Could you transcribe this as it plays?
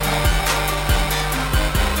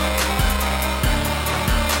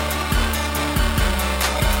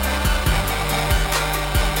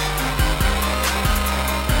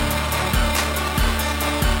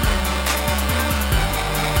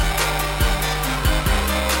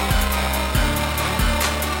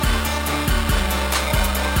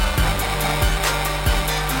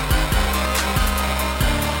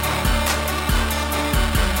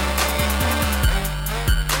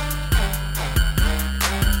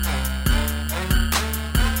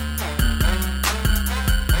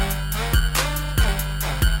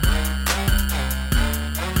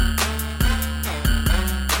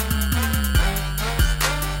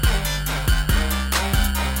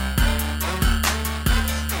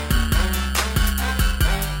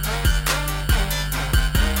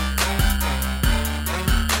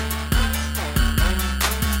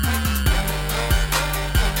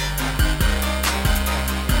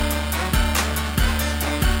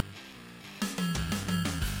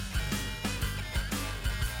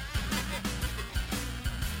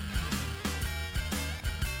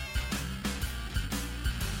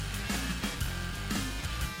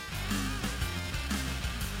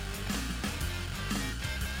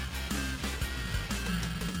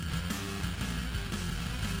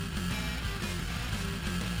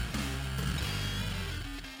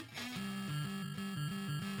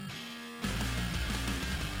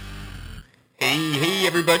Hey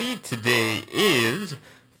everybody, today is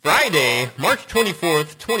Friday, March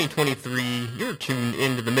 24th, 2023. You're tuned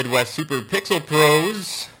into the Midwest Super Pixel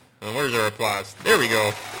Pros. Where's our applause? There we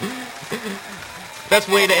go. Best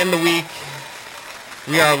way to end the week.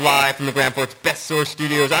 We are live from the Grand Forks Best Source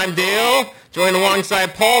Studios. I'm Dale, joined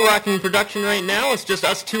alongside Paul, rocking production right now. It's just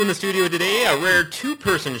us two in the studio today, a rare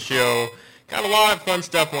two-person show. Got a lot of fun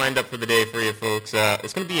stuff lined up for the day for you folks.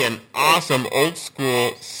 It's going to be an awesome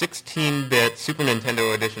old-school 16-bit Super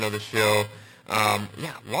Nintendo edition of the show. A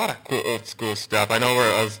lot of cool old-school stuff. I know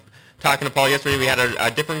I was talking to Paul yesterday. We had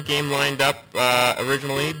a different game lined up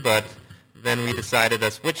originally, but then we decided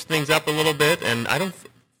to switch things up a little bit, and I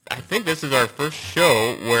think this is our first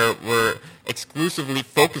show where we're exclusively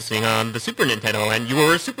focusing on the Super Nintendo, and you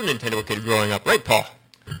were a Super Nintendo kid growing up, right, Paul?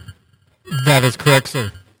 That is correct,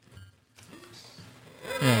 sir.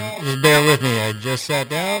 Yeah, just bear with me. I just sat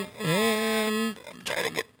down, and I'm trying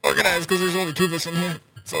to get organized because there's only two of us in here.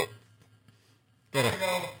 So, gotta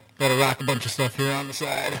rock a bunch of stuff here on the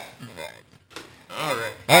side. All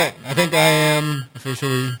right. I think I am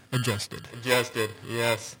officially adjusted. Adjusted,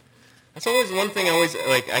 yes. That's always one thing I always,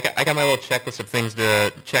 like, I got my little checklist of things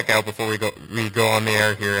to check out before we go on the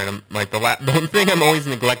air here, and I'm like, the one thing I'm always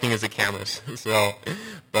neglecting is the cameras. So,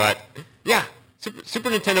 but, yeah. Super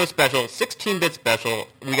Nintendo special, 16-bit special.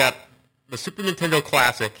 We got the Super Nintendo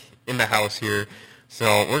Classic in the house here.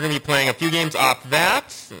 So we're going to be playing a few games off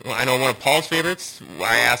that. I know one of Paul's favorites.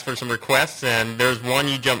 I asked for some requests, and there's one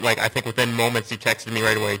you jumped, like, I think within moments you texted me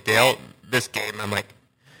right away, Dale, this game. I'm like,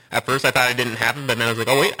 at first I thought it didn't happen, but then I was like,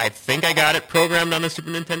 oh, wait, I think I got it programmed on the Super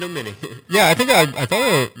Nintendo Mini. Yeah, I think I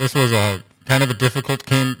thought this was a kind of a difficult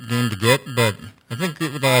game to get, but I think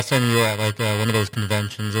the last time you were at like one of those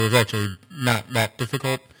conventions, it was actually not that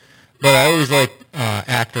difficult. But I always liked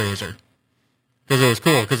ActRaiser because it was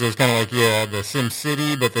cool. Because it was kind of like the Sim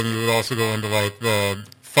City, but then you would also go into like the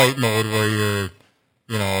fight mode where you're,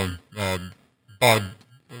 to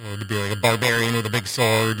be like a barbarian with a big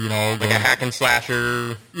sword, like a hack and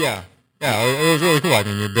slasher. Yeah, it was really cool. I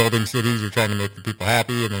mean, you're building cities, you're trying to make the people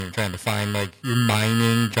happy, and then you're trying to find like you're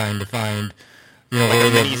mining, trying to find. Like a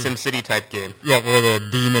mini SimCity type game. Yeah, where the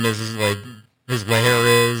demon is, like, his lair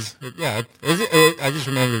is. Yeah, I just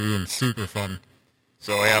remember it being super fun.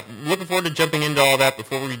 So, yeah, looking forward to jumping into all that.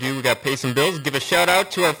 Before we do, we got to pay some bills. Give a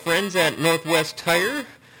shout-out to our friends at Northwest Tire,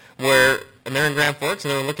 and they're in Grand Forks,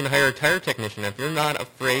 and they're looking to hire a tire technician. If you're not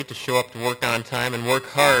afraid to show up to work on time and work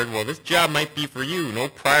hard, well, this job might be for you. No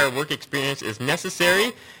prior work experience is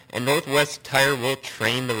necessary, and Northwest Tire will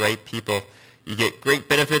train the right people. You get great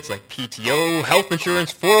benefits like PTO, health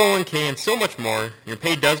insurance, 401k, and so much more. Your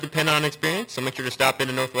pay does depend on experience, so make sure to stop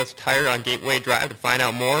into Northwest Tire on Gateway Drive to find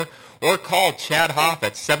out more, or call Chad Hoff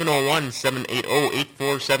at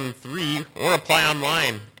 701-780-8473, or apply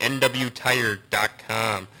online,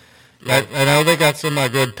 nwtire.com. I know they got some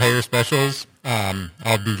good tire specials.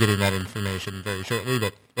 I'll be getting that information very shortly,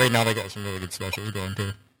 but right now they got some really good specials going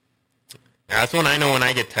too. Yeah, that's when I know when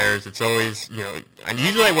I get tires. It's always, and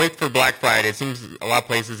usually I wait for Black Friday. It seems a lot of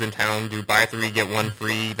places in town do buy three, get one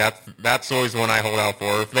free. That's always the one I hold out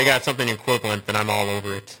for. If they got something equivalent, then I'm all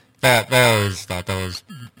over it. I always thought that was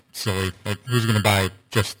silly. Like, who's going to buy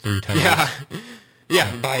just 3 tires?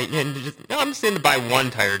 I'm just saying to buy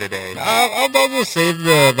one tire today. I'll just save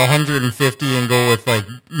the 150 and go with, like,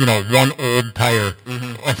 one old tire.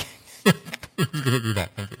 Mm-hmm. Like, who's going to do that?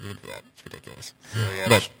 It's ridiculous. So,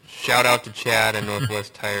 yeah, shout out to Chad and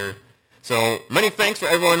Northwest Tire. So many thanks for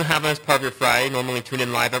everyone having us part of your Friday. Normally tune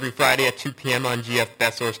in live every Friday at 2 p.m. on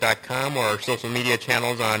gfbestsource.com or our social media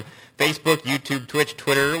channels on Facebook, YouTube, Twitch,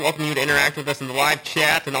 Twitter. Welcome you to interact with us in the live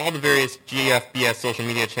chat and all the various GFBS social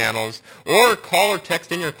media channels. Or call or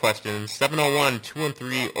text in your questions,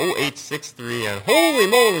 701-213-0863. And holy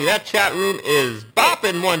moly, that chat room is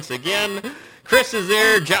bopping once again. Chris is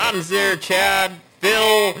there, John's there, Chad,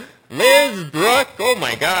 Phil, Liz, Brooke, oh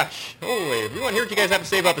my gosh. Holy, we want to hear what you guys have to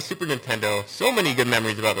say about the Super Nintendo. So many good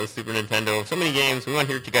memories about the Super Nintendo. So many games. We want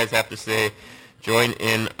to hear what you guys have to say. Join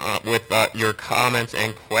in with your comments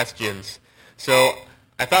and questions. So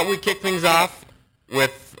I thought we'd kick things off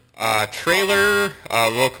with a trailer, a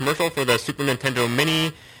little commercial for the Super Nintendo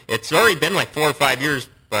Mini. It's already been like 4 or 5 years,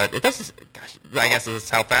 but it doesn't, gosh, I guess that's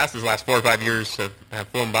how fast these last 4 or 5 years have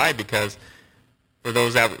flown by, because for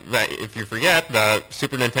those that if you forget, the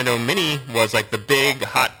Super Nintendo Mini was like the big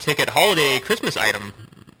hot ticket holiday Christmas item.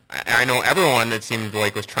 I know everyone, it seemed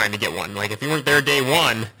like, was trying to get one. Like, if you weren't there day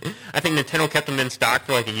one, I think Nintendo kept them in stock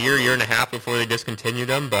for like a year and a half before they discontinued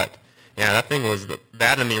them. But yeah, that thing was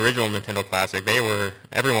that and the original Nintendo Classic.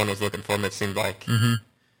 Everyone was looking for them. It seemed like. Mm-hmm.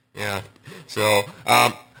 Yeah. So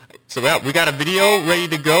So yeah, we got a video ready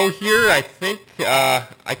to go here. I think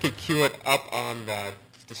I could cue it up on the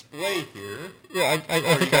display here. Yeah, I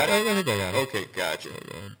think I got it. Okay, gotcha.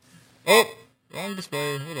 Oh, wrong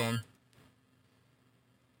display. Hold on.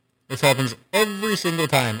 This happens every single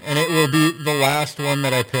time, and it will be the last one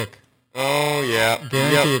that I pick. Oh, yeah.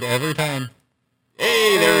 Guaranteed, every time.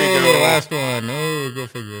 Hey, there we go. The last one. Oh, go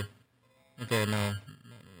figure. Okay, no.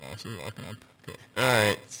 This is locking up. Okay.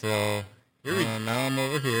 Alright, so here we go. Now I'm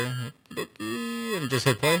over here. And just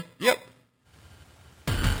hit play? Yep.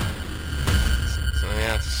 So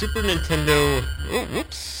yeah, Super Nintendo... Oh,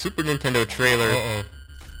 whoops. Super Nintendo trailer. Uh-oh.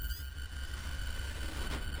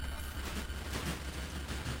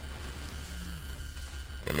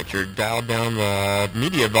 Gotta make sure to dial down the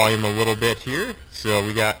media volume a little bit here. So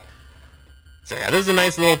we got... So yeah, this is a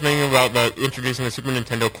nice little thing about introducing the Super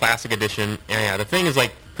Nintendo Classic Edition. And yeah, the thing is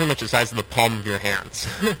like pretty much the size of the palm of your hands.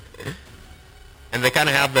 And they kind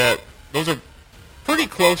of have those are pretty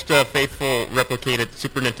close to faithful replicated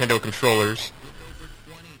Super Nintendo controllers.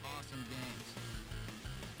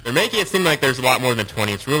 They're making it seem like there's a lot more than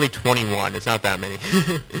 20. It's really 21. It's not that many.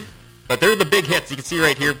 But they're the big hits. You can see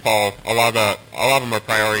right here, Paul, a lot of them are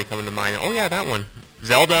priority coming to mind. Oh yeah, that one.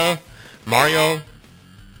 Zelda, Mario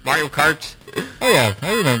Kart. Oh yeah,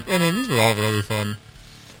 I remember. I mean, these were all really fun.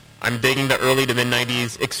 I'm digging the early to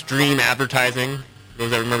mid-90s extreme advertising.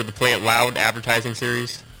 Those that remember the Play It Loud advertising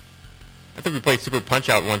series. I think we played Super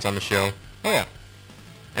Punch-Out once on the show. Oh yeah.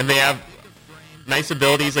 And they have nice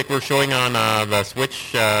abilities like we're showing on the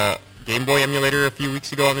Switch Game Boy emulator a few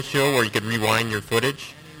weeks ago on the show, where you could rewind your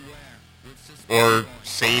footage. Or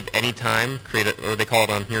save anytime, or they call it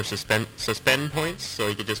on here suspend points, so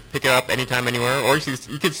you could just pick it up anytime, anywhere, or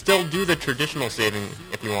you could still do the traditional saving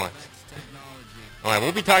if you want. Alright,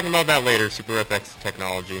 we'll be talking about that later, Super FX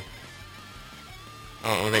technology.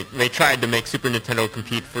 They tried to make Super Nintendo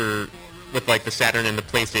compete with like the Saturn and the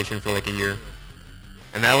PlayStation for like a year.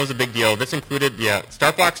 And that was a big deal. This included,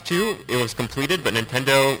 Star Fox 2, it was completed, but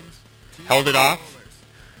Nintendo held it off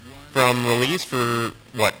from release for,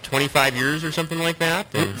 25 years or something like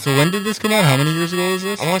that? So when did this come out? How many years ago was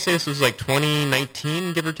this? I want to say this was like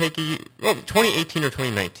 2019, give or take a year. Well, 2018 or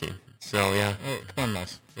 2019. So, yeah. Oh, come on,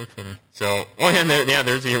 mouse. Look for me. So,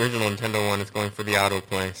 there's the original Nintendo one. It's going for the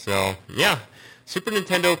autoplay. So, yeah. Super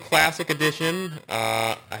Nintendo Classic Edition.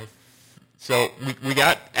 So, we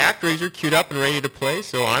got ActRaiser queued up and ready to play,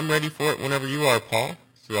 so I'm ready for it whenever you are, Paul.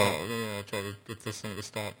 So, I'm going to try to get this thing to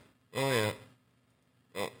stop. Oh, yeah.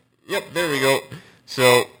 Oh, yep, there we go.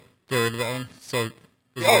 So, get rid of that one.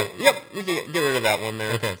 Yep, you can get rid of that one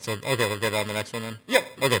there. Okay, we'll get on the next one then. Yep.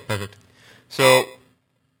 Okay, perfect. So,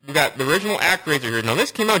 we got the original ActRaiser here. Now,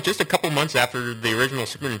 this came out just a couple months after the original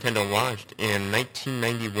Super Nintendo launched in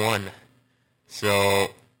 1991. So,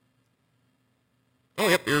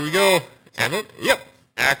 yep, here we go. And it? Yep,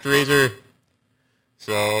 ActRaiser.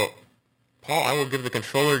 So, Paul, I will give the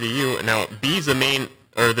controller to you. Now, B's the main...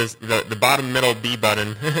 or the bottom middle B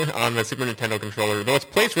button on the Super Nintendo controller, though it's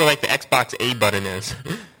placed where like the Xbox A button is.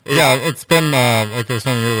 Yeah, it's been, like I was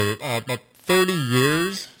telling you earlier, about 30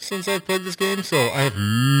 years since I've played this game, so I have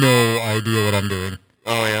no idea what I'm doing.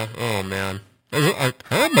 Oh, yeah? Oh, man. Are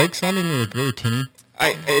our mics sounding like really tinny?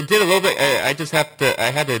 I did a little bit.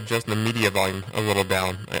 I had to adjust the media volume a little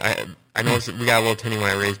down. I noticed that we got a little tinny when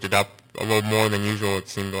I raised it up a little more than usual, it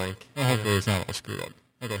seemed like. Well, hopefully it's not all screwed up.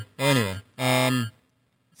 Okay. Well, anyway,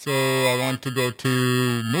 so I want to go to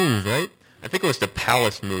Move, right? I think it was the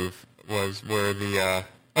Palace Move was where the...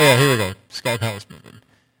 Oh, yeah, here we go. Sky Palace Movement.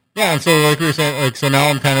 Yeah, and so like we were saying, so now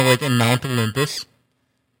I'm kind of like in Mount Olympus,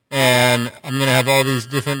 and I'm going to have all these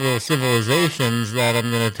different little civilizations that I'm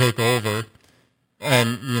going to take over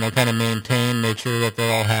and, kind of maintain, make sure that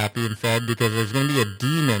they're all happy and fed, because there's going to be a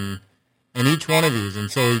demon in each one of these, and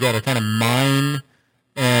so you got to kind of mine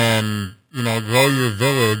and, grow your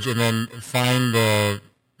village and then find the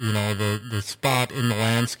spot in the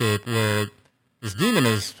landscape where this demon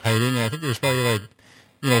is hiding. And I think there's probably like,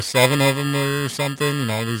 7 of them or something.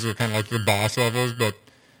 These are kind of like your boss levels, but,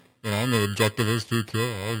 and the objective is to kill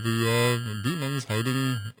all the demons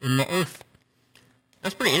hiding in the earth.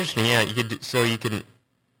 That's pretty interesting, yeah. You can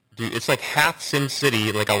do, it's like half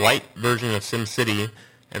SimCity, like a light version of SimCity,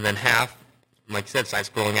 and then half, like you said,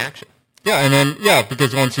 side-scrolling action. Yeah, and then,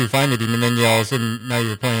 because once you find the demon, then all of a sudden, now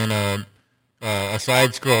you're playing a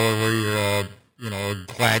side-scroller where you're, a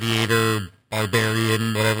gladiator,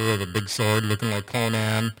 barbarian, whatever, with a big sword looking like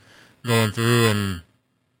Conan, going through and,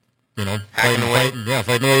 fighting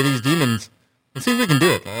away these demons. Let's see if we can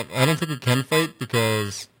do it. I don't think we can fight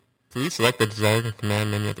because... Please select the desired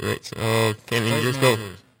command menu at the right. Can you just go?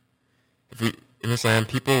 In this land,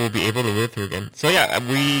 people will be able to live here again. So yeah,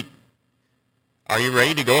 we Are you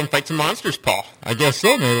ready to go and fight some monsters, Paul? I guess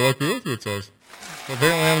so, maybe like Realty it says. So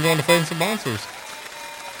apparently I'm going to fight some monsters.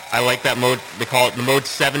 I like that mode. They call it the Mode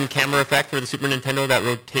 7 camera effect for the Super Nintendo, that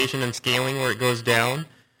rotation and scaling where it goes down.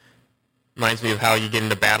 Reminds me of how you get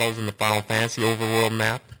into battles in the Final Fantasy overworld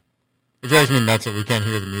map. It drives me nuts that we can't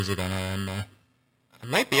hear the music on our end, though. I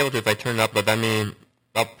might be able to if I turn it up, but I mean,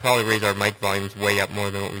 I'll probably raise our mic volumes way up more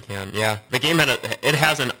than what we can. Yeah, the game it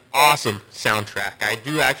has an awesome soundtrack. I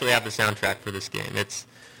do actually have the soundtrack for this game. It's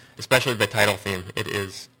especially the title theme. It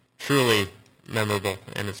is truly memorable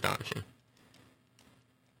and astonishing.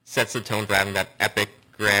 Sets the tone for having that epic,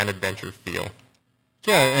 grand adventure feel.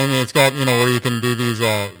 Yeah, and it's got, where you can do these,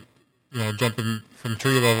 jumping from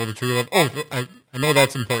tree level to tree level. Oh, I know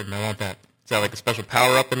that's important. I want that. Is that like a special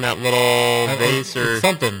power-up in that little vase or it's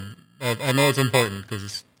something? I know it's important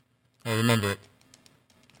because I remember it.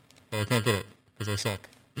 But I can't get it because I suck.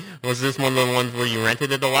 Was this one of the ones where you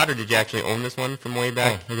rented it a lot, or did you actually own this one from way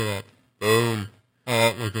back? Oh, look at that. Boom. Oh,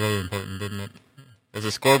 that looked really important, didn't it? There's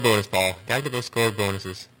a score bonus, Paul. Gotta get those score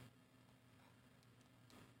bonuses.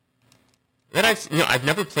 Then I've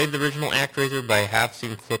never played the original ActRaiser, but I have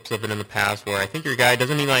seen clips of it in the past where I think your guy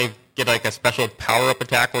doesn't he get like a special power-up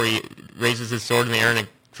attack where he raises his sword in the air and it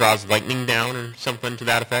draws lightning down or something to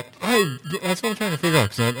that effect? That's what I'm trying to figure out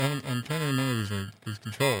because I'm trying to remember these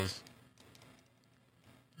controls.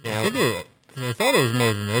 Yeah, I thought it was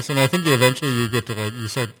more than this, and I think eventually you get to you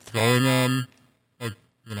start throwing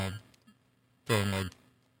throwing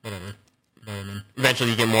whatever. You know what I mean? Eventually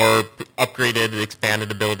you get more upgraded, expanded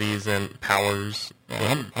abilities and powers.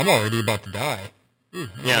 Yeah, I'm already about to die.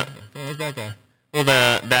 Yeah. Don't like that guy. Well,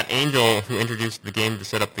 that angel who introduced the game to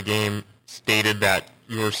set up the game stated that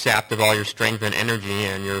you were sapped of all your strength and energy,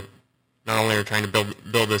 and you're not only are trying to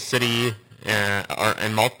build a city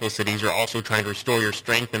and multiple cities, you're also trying to restore your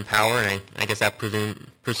strength and power, and I guess that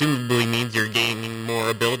presumably means you're gaining more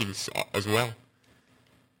abilities as well.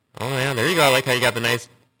 Oh, yeah, there you go. I like how you got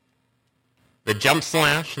the jump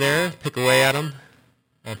slash there. Pick away at him.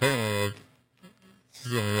 Apparently, this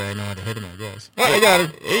is the only way I know how to hit him, I guess. Oh, I got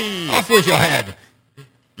it. Hey. Off with your head.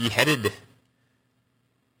 Beheaded.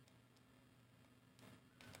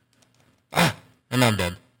 And I'm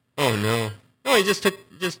dead. Oh, no. No, he just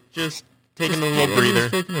taking a little breather.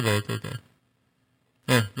 Just taking a break, okay.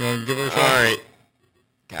 Yeah, you want to give it a shot? All right.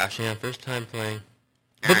 Gosh, yeah, first time playing.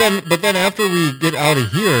 But then after we get out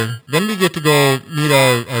of here, then we get to go meet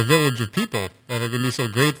our village of people that are going to be so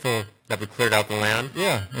grateful that we cleared out the land.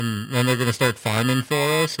 Yeah, and then they're going to start farming for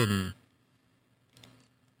us, and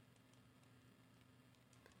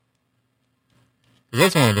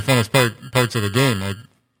that's one of the funnest parts of the game.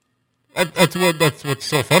 That's what's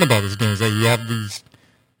so fun about this game is that you have these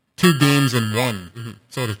two games in one,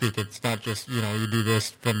 so to speak. It's not just you do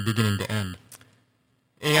this from beginning to end.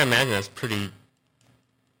 Yeah, I imagine that's pretty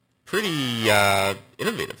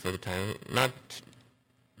innovative for the time. Not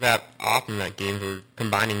that often that games are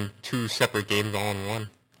combining two separate games all in one.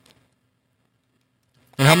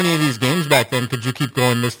 And how many of these games back then could you keep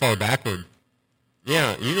going this far backward?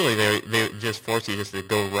 Yeah, usually they just force you just to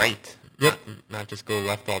go right. Yep. Not just go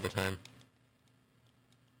left all the time.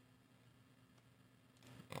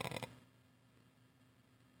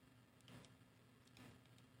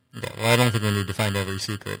 Yeah, well, I don't think we need to find every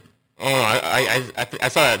secret. Oh, I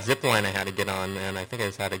saw that zip line I had to get on, and I think I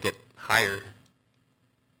just had to get higher.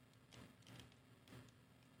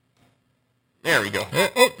 There we go.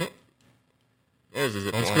 There's a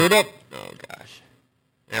zip line. Screw it up. Oh, gosh.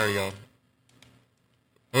 There we go.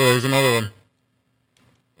 Oh, there's another one.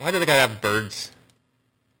 Why do the guy have birds?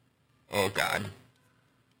 Oh, God.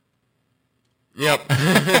 Yep. my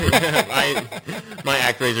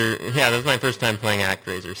ActRaiser, yeah, this is my first time playing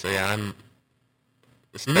ActRaiser, so yeah, I'm...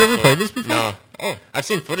 You never played this before? No. Oh. I've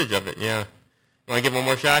seen footage of it, yeah. You want to give one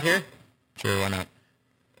more shot here? Sure, why not?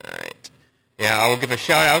 Alright. Yeah, I will give a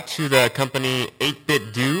shout out to the company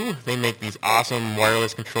 8-Bit Do. They make these awesome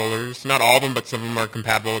wireless controllers. Not all of them, but some of them are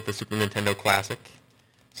compatible with the Super Nintendo Classic.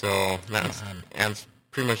 So, and it's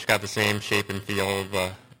pretty much got the same shape and feel of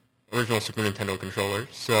the original Super Nintendo controller.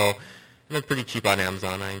 So, and they're pretty cheap on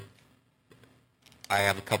Amazon. I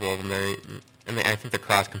have a couple of them there. And I think they're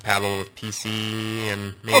cross-compatible with PC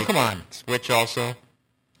and maybe come on. Switch also.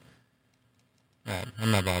 Right,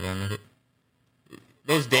 I'm not bothering with it.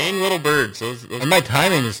 Those dang little birds. Those and my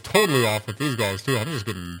timing is totally off with these guys, too. I'm just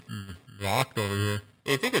getting rocked over here.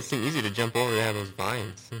 I think it's easy to jump over those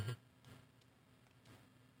vines.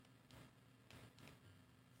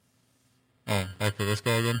 Oh, back to this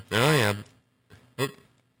guy again? Oh, yeah. Oop.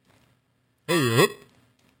 Hey, oop.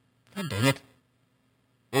 God dang it.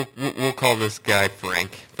 We'll call this guy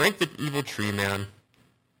Frank. Frank the evil tree man.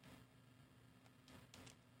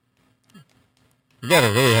 You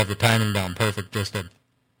gotta really have the timing down perfect just to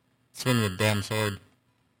swing the damn sword.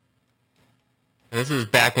 And this is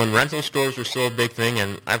back when rental stores were still a big thing,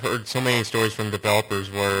 and I've heard so many stories from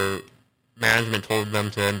developers where management told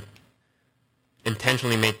them to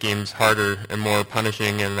intentionally make games harder and more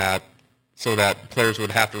punishing, and that so that players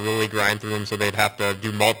would have to really grind through them, so they'd have to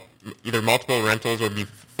do either multiple rentals or be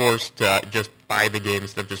forced to just buy the game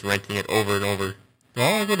instead of just renting it over and over. Do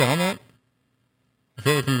I want to go down that? I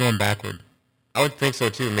feel like I'm going backward. I would think so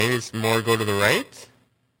too. Maybe it's more go to the right?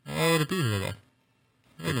 Why would it be here though?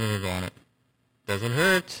 I'm going to go on it. Doesn't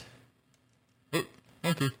hurt. Oh,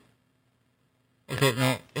 monkey. Okay,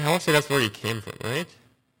 now... Yeah, I would say that's where you came from, right?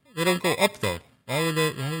 They don't go up though. Why would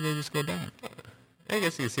they just go down? I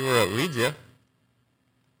guess you can see where it leads you.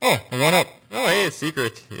 Oh, I went up. Oh, hey, it's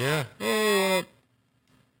secret. Yeah. Oh, I went up.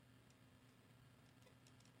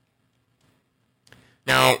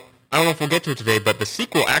 Now, I don't know if we'll get to it today, but the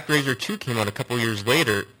sequel, ActRaiser 2, came out a couple years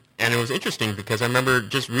later, and it was interesting because I remember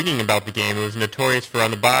just reading about the game. It was notorious for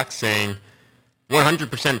on the box saying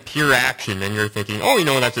 100% pure action, and you're thinking, oh, you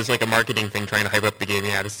know, that's just like a marketing thing trying to hype up the game.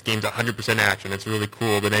 Yeah, this game's 100% action. It's really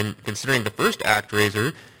cool. But then considering the first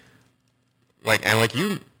ActRaiser, like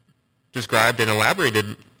you described and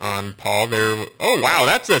elaborated on, Paul, there, oh, wow,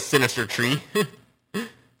 that's a sinister tree.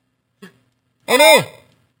 Oh, no!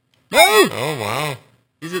 No! Oh, wow.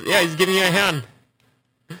 He's giving you a hand.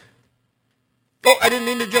 Oh, I didn't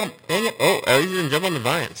mean to jump. Dang it. Oh, at least you didn't jump on the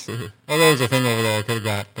vines. Oh, there was a thing over there I could have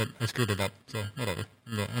got, but I screwed it up, so whatever.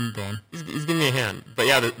 I'm going. He's giving me a hand. But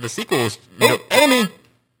yeah, the sequel was... enemy!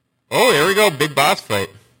 Oh, there we go. Big boss fight.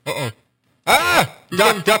 Uh-oh. Ah!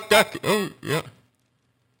 Duck. Oh, yeah.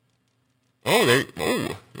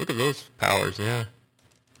 Oh, look at those powers, yeah.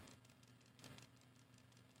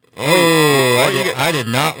 I did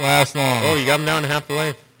not last long. Oh, you got him down to half the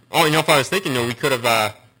life. Oh, you know, if I was thinking, though, we could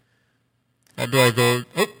have... How do I go...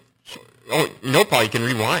 Oh, no, Paul, you can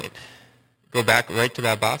rewind. Go back right to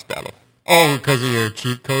that boss battle. Oh, because of your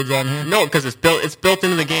cheat codes on here? No, because it's built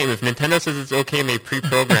into the game. If Nintendo says it's okay and they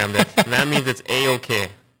pre-programmed it, that means it's A-okay.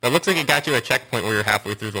 It looks like it got you a checkpoint where you're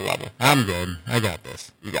halfway through the level. I'm good. I got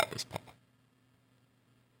this. You got this, Paul.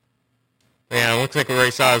 Yeah, it looks like we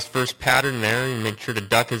already saw his first pattern there. You make sure to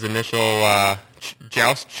duck his initial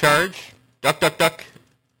joust charge. Duck.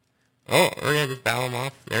 Oh, we're going to just battle him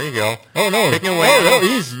off. There you go. Oh, no. Picking away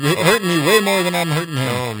he's hurting me way more than I'm hurting him.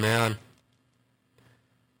 Oh, man.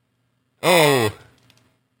 Oh.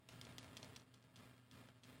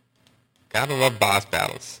 Gotta love boss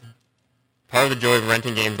battles. Part of the joy of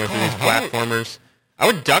renting games going through these platformers. I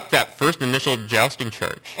would duck that first initial jousting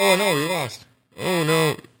charge. Oh, no, we lost. Oh,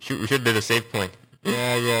 no. Shoot, we should have did a save point.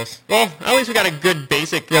 Yeah, yes. Well, at least we got a good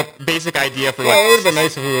basic idea for what... Well, it would have been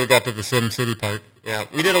nice if we would have got to the Sim City part. Yeah,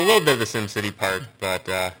 we did a little bit of the Sim City part, but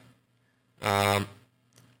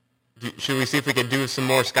should we see if we can do some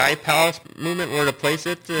more Sky Palace movement, where to place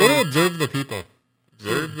it? Go to observe the people.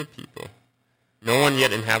 Observe the people. No one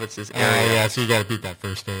yet inhabits this area. Yeah, so you got to beat that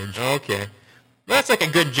first stage. Okay. Well, that's like a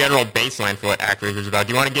good general baseline for what ActRaiser's about.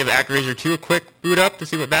 Do you want to give ActRaiser 2 a quick boot up to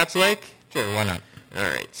see what that's like? Sure, why not?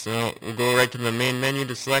 Alright, so we'll go right to the main menu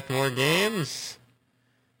to select more games.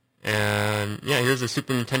 And, yeah, here's the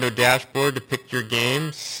Super Nintendo dashboard to pick your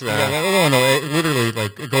games. No, it literally,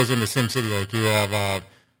 like, it goes into SimCity. Like, you have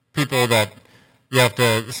people that you have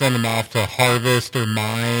to send them off to harvest or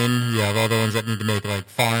mine. You have other ones that need to make, like,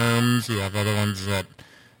 farms. You have other ones that...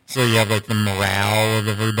 So you have, like, the morale of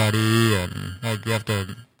everybody. And, like, you have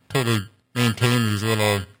to totally maintain these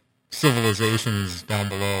little civilizations down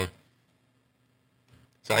below.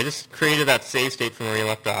 So I just created that save state from where you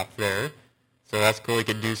left off there. So that's cool. We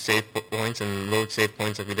could do save points and load save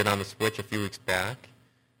points like we did on the Switch a few weeks back.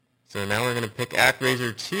 So now we're going to pick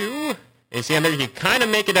ActRaiser 2. And you see on there, you can kind of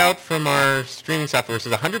make it out from our streaming software. It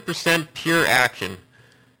says 100% pure action.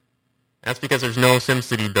 That's because there's no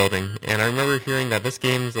SimCity building. And I remember hearing that this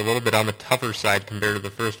game's a little bit on the tougher side compared to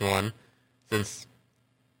the first one, since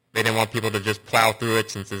they didn't want people to just plow through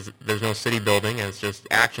it since there's no city building and it's just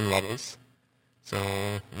action levels. So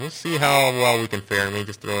we'll see how well we can fare. Let me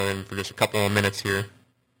just throw it in for just a couple of minutes here.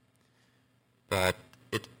 But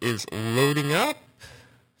it is loading up.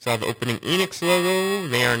 Saw the opening Enix logo.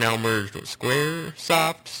 They are now merged with Square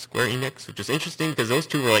Enix, which is interesting because those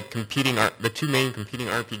two were like the two main competing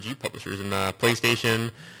RPG publishers in the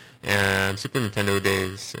PlayStation and Super Nintendo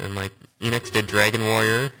days. And like Enix did Dragon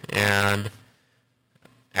Warrior and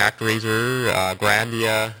ActRaiser,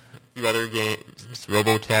 Grandia, a few other games,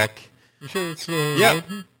 Robotech. You sure it's yeah.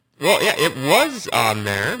 Well, yeah, it was on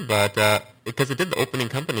there, but because it did the opening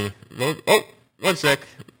company. Oh, one sec.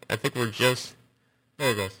 I think we're just...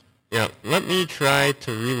 There it goes. Yeah, let me try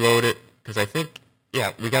to reload it, because I think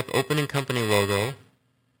yeah, we got the opening company logo,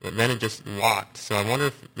 but then it just locked. So I wonder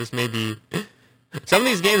if this may be... Some of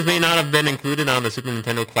these games may not have been included on the Super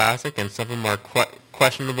Nintendo Classic, and some of them are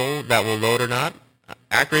questionable that will load or not.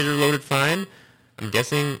 ActRaiser loaded fine. I'm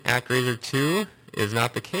guessing ActRaiser 2 is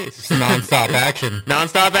not the case. Non-stop action.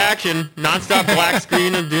 Non-stop action. Non-stop black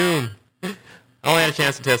screen of doom. I only had a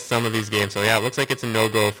chance to test some of these games, so yeah, it looks like it's a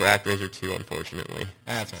no-go for ActRaiser 2, unfortunately.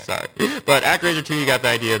 That's right. Sorry. But ActRaiser 2, you got the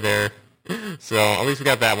idea there. So at least we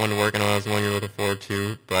got that one to work, and that was the one you're looking forward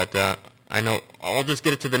to. But I know I'll just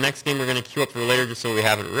get it to the next game we're going to queue up for later just so we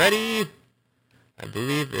have it ready. I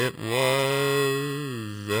believe it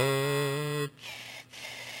was...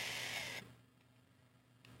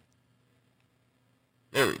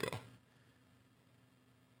 there we go.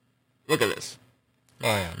 Look at this. Oh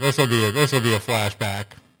yeah, this will be a flashback.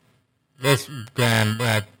 This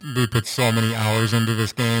we put so many hours into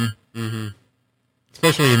this game,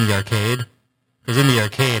 especially in the arcade. Because in the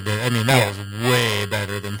arcade, that was way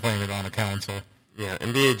better than playing it on a console. Yeah,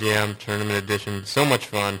 NBA Jam Tournament Edition, so much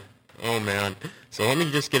fun. Oh man. So let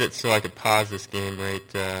me just get it so I could pause this game right.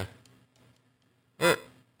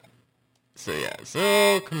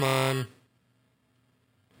 So come on.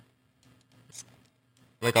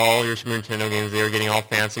 Like all your Super Nintendo games, they are getting all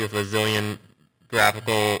fancy with a zillion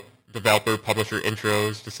graphical developer publisher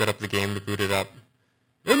intros to set up the game to boot it up.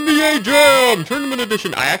 NBA Jam Tournament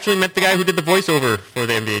Edition. I actually met the guy who did the voiceover for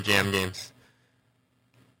the NBA Jam games.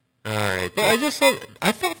 All right, but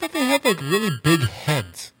I thought that they had like really big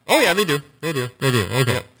heads. Oh yeah, they do.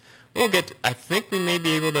 Okay. Yep. We'll get. I think we may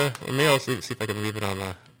be able to. Or maybe I'll see if I can leave it on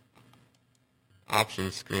the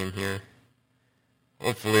options screen here.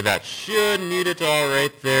 Hopefully that should mute it all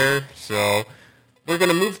right there. So we're going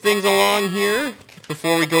to move things along here.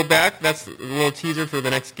 Before we go back, that's a little teaser for the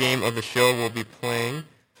next game of the show we'll be playing.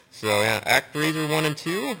 So yeah, ActRaiser 1 and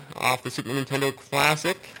 2 off the Super Nintendo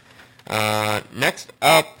Classic. Next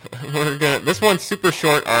up, this one's super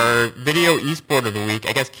short, our video esport of the week.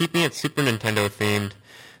 I guess keeping it Super Nintendo themed.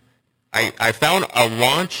 I found a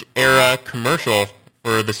launch era commercial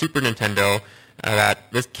for the Super Nintendo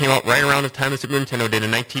that this came out right around the time the Super Nintendo did in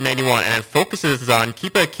 1991, and it focuses on,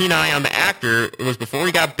 keep a keen eye on the actor. It was before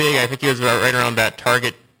he got big. I think he was right around that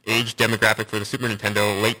target age demographic for the Super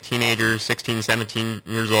Nintendo, late teenagers, 16, 17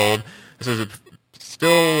 years old. This was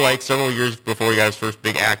still like several years before he got his first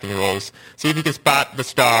big acting roles. See if you can spot the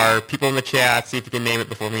star. People in the chat, see if you can name it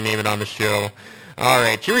before we name it on the show. All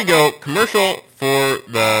right, here we go. Commercial for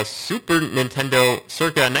the Super Nintendo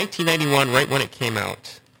circa 1991, right when it came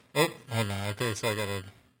out. Oh, hold on. Okay, so I gotta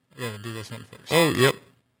do this one first. Oh, yep.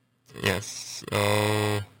 Yes.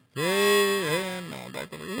 Oh. Yay, and now I'm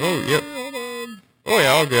back over here. Oh, yep. Hold on. Oh, yeah,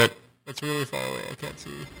 all good. It's really far away. I can't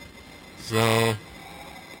see. So,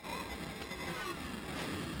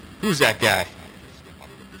 who's that guy?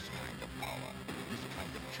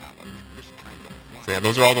 So, yeah,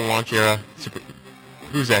 those are all the launch era.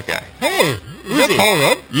 Who's that guy? Hey, who's he? Paul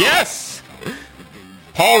Rudd? Yes!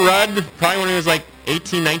 Paul Rudd, probably when he was like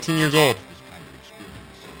 18, 19 years old.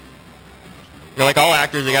 They're like all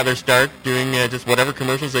actors, they got their start doing just whatever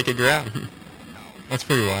commercials they could grab. That's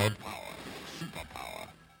pretty wild.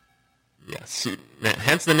 Yes.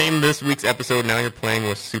 Hence the name of this week's episode, Now You're Playing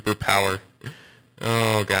with Superpower.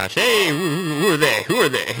 Oh, gosh. Hey, who are they? Who are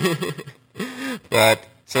they? But,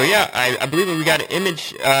 so yeah, I believe that we got an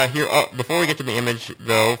image here. Oh, before we get to the image,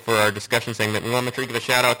 though, for our discussion segment, we want to make sure to give a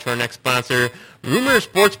shout-out to our next sponsor, Rumor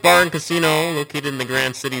Sports Bar and Casino, located in the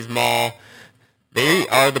Grand Cities Mall. They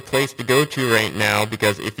are the place to go to right now,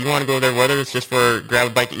 because if you want to go there, whether it's just for grab a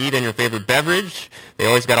bite to eat and your favorite beverage, they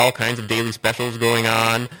always got all kinds of daily specials going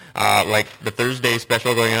on, like the Thursday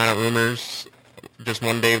special going on at Rumors, just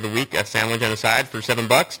one day of the week, a sandwich and a side for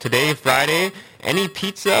 $7. Today, Friday, any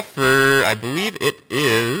pizza for, I believe it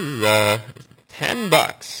is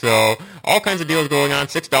 $10. So all kinds of deals going on,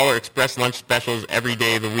 $6 express lunch specials every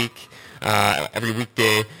day of the week, every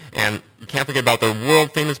weekday. And you can't forget about their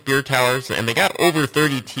world-famous beer towers, and they got over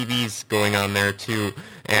 30 TVs going on there, too.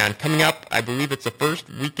 And coming up, I believe it's the first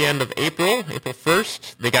weekend of April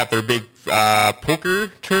 1st, they got their big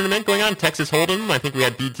poker tournament going on, Texas Hold'em. I think we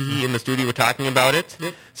had BT in the studio talking about it.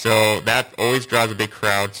 Yep. So that always draws a big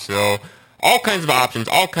crowd. So all kinds of options,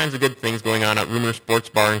 all kinds of good things going on at Rumor Sports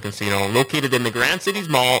Bar and Casino, located in the Grand Cities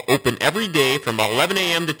Mall, open every day from 11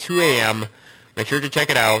 a.m. to 2 a.m. Make sure to check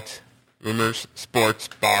it out. Rumors Sports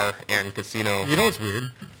Bar and Casino. You know what's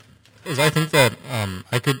weird? Is I think that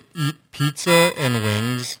I could eat pizza and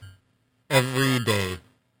wings every day,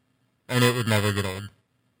 and it would never get old.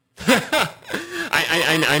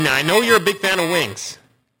 I know you're a big fan of wings.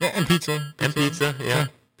 Yeah, and pizza. And pizza, yeah.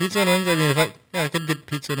 Pizza and wings, I mean, I could get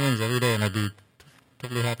pizza and wings every day, and I'd be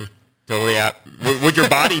totally happy. Totally happy. Would your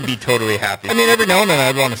body be totally happy? I mean, every now and then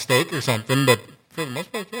I'd want a steak or something, but for the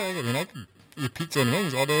most part, yeah, I mean, I could eat pizza and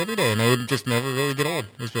wings all day, every day, and I would just never really get old.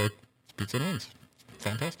 It's like, it's pizza and wings.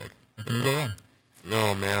 Fantastic. Nothing to go wrong.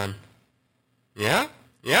 No, man. Yeah?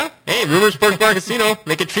 Yeah? Hey, Rumor Sports Bar Casino,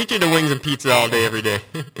 they could treat you to wings and pizza all day, every day.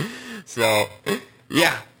 So,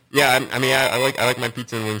 yeah. Yeah, I mean, I like my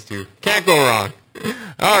pizza and wings, too. Can't go wrong.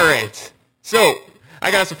 All right. So,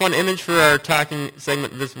 I got us a fun image for our talking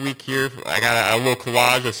segment this week here. I got a little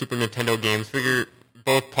collage of Super Nintendo games. Figure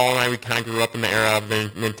both Paul and I, we kind of grew up in the era of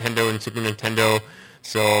the Nintendo and Super Nintendo,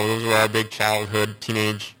 so those were our big childhood,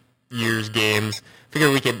 teenage years games. Figure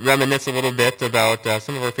we could reminisce a little bit about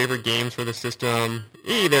some of our favorite games for the system.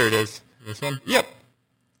 There it is. This one? Yep.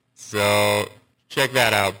 So, check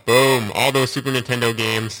that out. Boom. All those Super Nintendo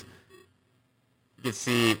games. You can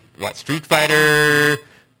see, Street Fighter,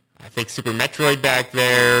 I think Super Metroid back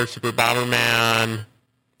there, Super Bomberman,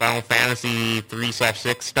 Final Fantasy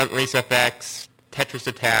 3/6, Stunt Race FX, Tetris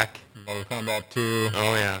Attack, Mortal Kombat 2.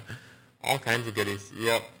 Oh, yeah. All kinds of goodies.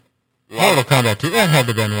 Yep. Mortal Kombat 2, that had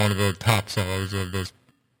to have been one of the top sellers of the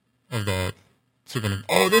Super Nintendo.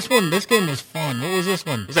 Oh, this game was fun. What was this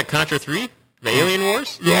one? Was that Contra 3? The Alien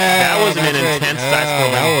Wars? Yeah. That was an intense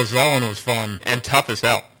side-scrolling. That one was fun. And tough as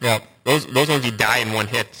hell. Yep. Those ones you die in one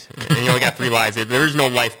hit, and you only got 3 lives. There's no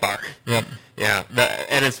life bar. Yep. Yeah,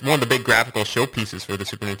 and it's one of the big graphical showpieces for the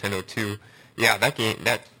Super Nintendo too. Yeah, that game.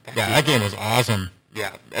 That game was awesome.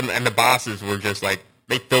 Yeah, and the bosses were just like,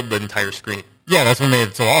 they filled the entire screen. Yeah, that's what made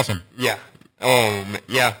it so awesome. Yeah. Oh,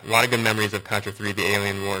 yeah, a lot of good memories of Contra 3, the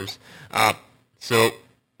Alien Wars. So,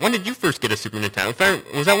 when did you first get a Super Nintendo?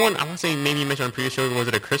 Was that one, I want to say maybe you mentioned on a previous show, was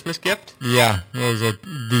it a Christmas gift? Yeah, it was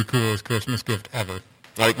the coolest Christmas gift ever.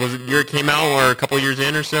 Like, was it year it came out or a couple years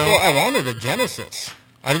in or so? Well, I wanted a Genesis.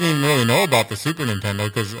 I didn't even really know about the Super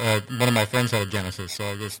Nintendo because one of my friends had a Genesis, so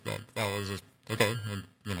I guess that was just, okay,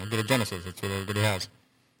 get a Genesis. That's what everybody has.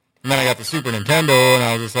 And then I got the Super Nintendo, and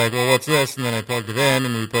I was just like, well, what's this? And then I plugged it in,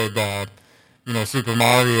 and we played, Super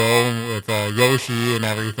Mario with Yoshi and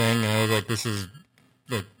everything, and I was like, this is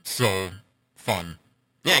so fun.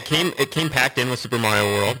 Yeah, it came packed in with Super Mario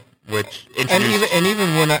World, which introduced... And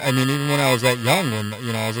even when I was that young,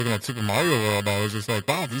 when I was looking at Super Mario World, I was just like,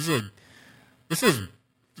 wow, this is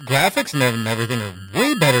graphics and everything are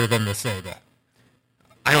way better than the Sega.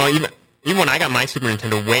 I know, even when I got my Super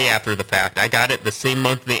Nintendo way after the fact, I got it the same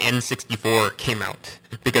month the N64 came out,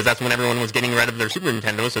 because that's when everyone was getting rid of their Super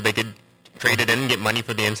Nintendo so they could trade it in and get money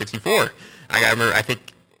for the N64. I remember, I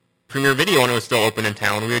think, Premier Video, when it was still open in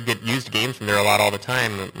town, we would get used games from there a lot all the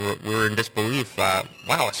time. We were in disbelief. Wow,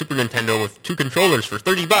 a Super Nintendo with 2 controllers for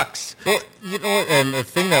 $30. Well, and the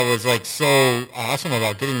thing that was like so awesome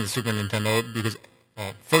about getting the Super Nintendo, because,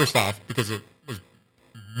 first off, because it was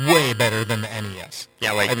way better than the NES.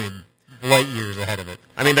 Yeah, light years ahead of it.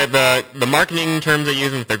 I mean, the marketing terms they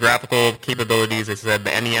use with their graphical capabilities, they said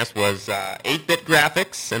the NES was 8-bit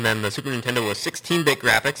graphics, and then the Super Nintendo was 16-bit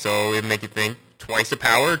graphics, so it would make you think twice the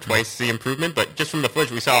power, twice the improvement, but just from the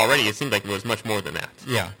footage we saw already, it seemed like it was much more than that.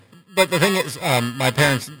 Yeah. But the thing is, my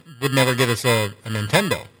parents would never get us a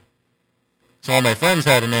Nintendo. So all my friends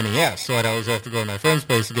had an NES, so I'd always have to go to my friend's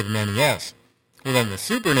place to get an NES. Well, then the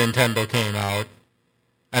Super Nintendo came out,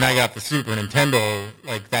 and I got the Super Nintendo,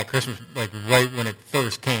 that Christmas, right when it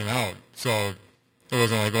first came out. So it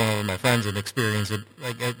wasn't like going over to my friends and experience it.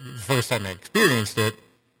 The first time I experienced it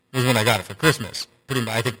was when I got it for Christmas.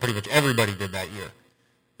 I think pretty much everybody did that year.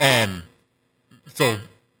 And so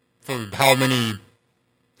for how many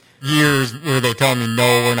years were they telling me, no,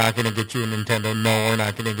 we're not going to get you a Nintendo, no, we're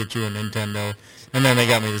not going to get you a Nintendo. And then they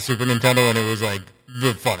got me the Super Nintendo, and it was like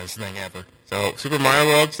the funnest thing ever. So Super Mario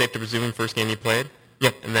World, safe to presume, first game you played?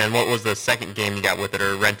 Yep. And then what was the second game you got with it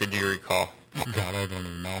or rented, do you recall? Oh, God, I don't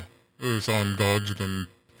even know. It was all indulged and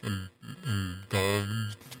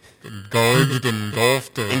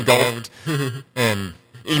engulfed and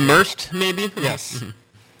immersed, maybe? Yes.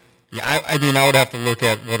 Yeah, I mean, I would have to look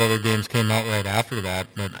at what other games came out right after that,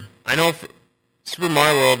 but I know Super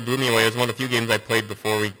Mario World blew me away. It was one of the few games I played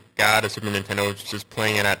before we got a Super Nintendo, just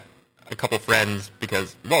playing it at a couple friends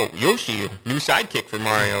because, whoa, Yoshi, new sidekick for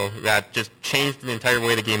Mario, that just changed the entire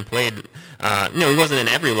way the game played. He wasn't in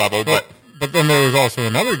every level, but then there was also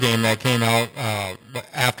another game that came out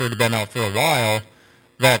after it had been out for a while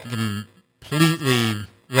that completely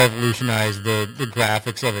revolutionized the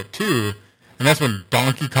graphics of it too, and that's when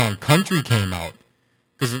Donkey Kong Country came out.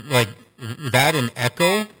 Because that and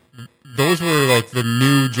Echo, those were the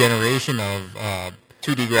new generation of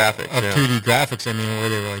 2D graphics. 2D graphics. I mean, where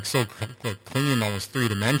they were so clean, almost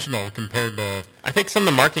 3-dimensional compared to I think some of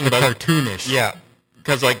the marketing cartoonish. Yeah,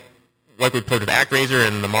 because like we played with ActRaiser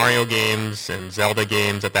and the Mario games and Zelda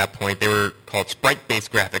games at that point, they were called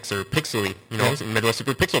sprite-based graphics or pixely, Midwest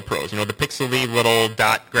Super Pixel Pros. The pixely little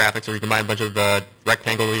dot graphics where you combine a bunch of the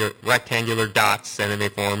rectangular dots and then they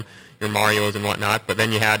form your Marios and whatnot. But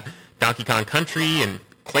then you had Donkey Kong Country and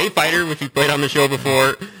Clay Fighter, which we played on the show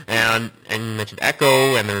before, and you mentioned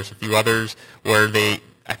Echo, and there's a few others where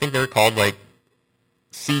I think they're called like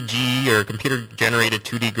CG or computer-generated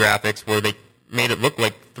 2D graphics where they made it look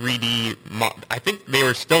like 3D. I think they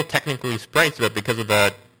were still technically sprites, but because of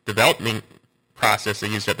the development process they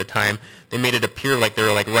used at the time, they made it appear like they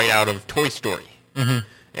were like right out of Toy Story. Mm-hmm.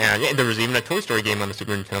 And there was even a Toy Story game on the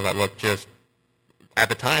Super Nintendo that looked just, at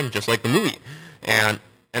the time, just like the movie. And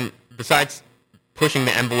besides pushing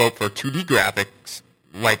the envelope for 2D graphics,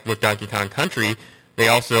 like with Donkey Kong Country, they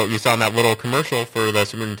also, you saw in that little commercial for the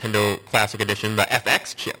Super Nintendo Classic Edition, the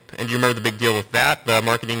FX chip. And do you remember the big deal with that, the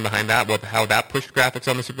marketing behind that, how that pushed graphics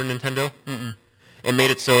on the Super Nintendo? Mm-mm. It made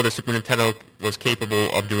it so the Super Nintendo was capable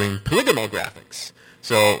of doing polygonal graphics.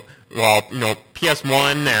 So while,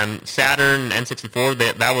 PS1 and Saturn and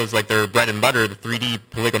N64, that was like their bread and butter, the 3D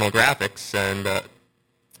polygonal graphics, and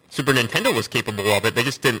Super Nintendo was capable of it. They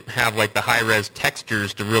just didn't have like the high-res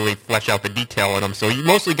textures to really flesh out the detail in them. So you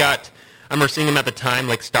mostly got, I remember seeing them at the time,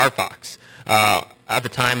 like Star Fox. At the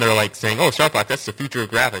time, they're like saying, "Oh, Star Fox, that's the future of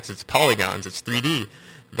graphics. It's polygons, it's 3D."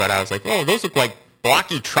 But I was like, "Oh, those look like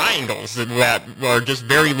blocky triangles that are just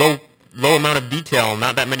very low amount of detail,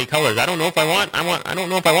 not that many colors. I don't know if I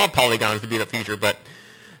want polygons to be the future." But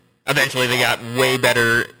eventually, they got way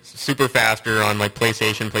better, super faster on like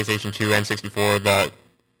PlayStation 2, N64. The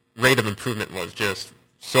rate of improvement was just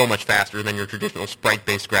so much faster than your traditional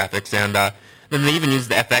sprite-based graphics, and then they even used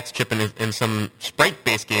the FX chip in some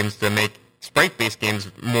sprite-based games to make sprite-based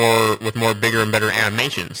games with more bigger and better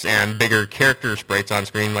animations and bigger character sprites on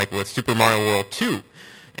screen, like with Super Mario World 2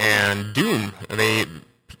 and Doom.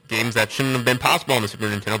 Games that shouldn't have been possible on the Super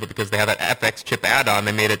Nintendo, but because they had that FX chip add-on,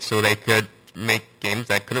 they made it so they could make games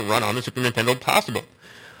that couldn't run on the Super Nintendo possible.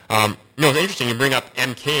 It's interesting you bring up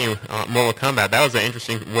MK, Mortal Kombat. That was an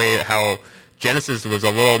interesting way how Genesis was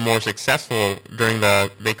a little more successful during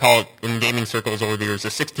they call it in gaming circles over the years, the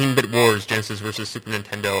 16-bit wars, Genesis versus Super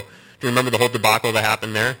Nintendo. Do you remember the whole debacle that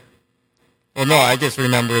happened there? Well, no, I just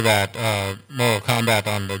remember that Mortal Kombat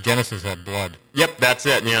on the Genesis had blood. Yep, that's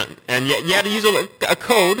it, yeah. And you had to use a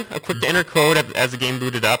code, a quick-to-enter code as the game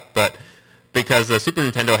booted up, but because the Super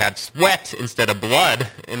Nintendo had sweat instead of blood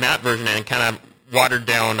in that version, and it kind of watered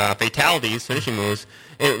down fatalities, finishing moves,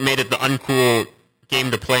 it made it the uncool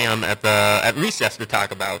game to play on at recess to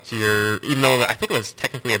talk about. Even though I think it was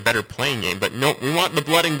technically a better playing game, but no, we want the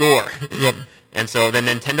blood and gore. Yep. And so then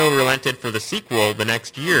Nintendo relented for the sequel the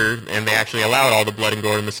next year, and they actually allowed all the blood and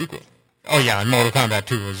gore in the sequel. Oh yeah, and Mortal Kombat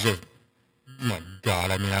 2 was just, my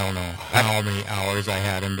God, I mean, I don't know how many hours I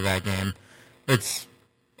had into that game. It's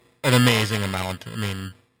an amazing amount. I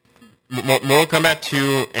mean, Mortal Kombat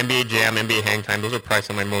 2, NBA Jam, NBA Hang Time, those are probably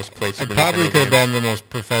some of my most played Super Nintendo games. I probably could have been the most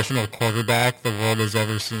professional quarterback the world has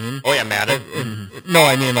ever seen. Oh yeah, Madden. No,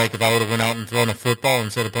 I mean like if I would have went out and thrown a football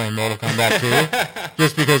instead of playing Mortal Kombat 2,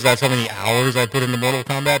 just because that's how many hours I put into Mortal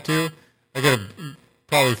Kombat 2. I could have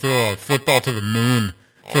probably throw a football to the moon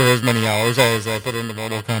for as many hours as I put into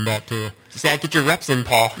Mortal Kombat 2. Just gotta get your reps in,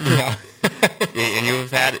 Paul. Yeah. And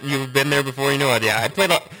you've been there before you know it. Yeah,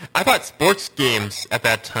 I thought sports games at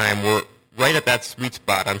that time were right at that sweet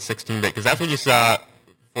spot on 16-bit, because that's when you saw,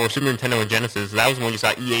 for Super Nintendo and Genesis, that was when you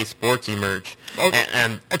saw EA Sports emerge. Oh,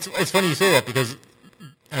 and it's funny you say that, because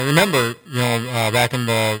I remember, back in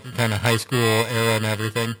the kind of high school era and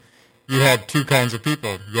everything, you had two kinds of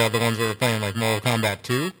people. You had the ones that were playing like Mortal Kombat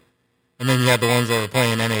 2, and then you had the ones that were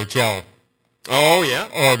playing NHL. Oh, yeah.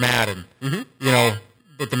 Or Madden. Mm-hmm.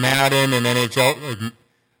 But the Madden and NHL,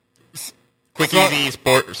 like, easy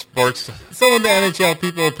sports. Some of the NHL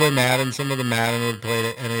people would play Madden, some of the Madden would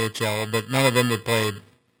play NHL, but none of them would play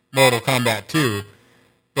Mortal Kombat 2.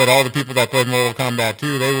 But all the people that played Mortal Kombat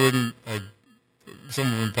 2, they wouldn't, like, some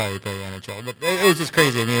of them would probably play NHL. But it was just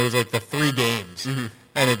crazy. I mean, it was like the 3 games. Mm-hmm.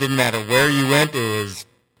 And it didn't matter where you went.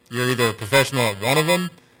 You're either a professional at one of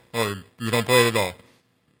them, or you don't play it at all.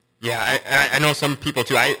 Yeah, I know some people,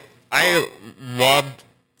 too. I loved,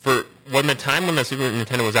 when the Super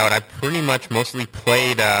Nintendo was out, I pretty much mostly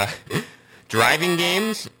played driving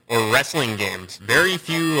games or wrestling games. Very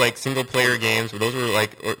few like single player games, but those were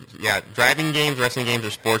driving games, wrestling games,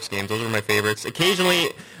 or sports games. Those were my favorites. Occasionally,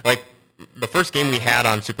 like the first game we had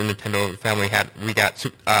on Super Nintendo, we got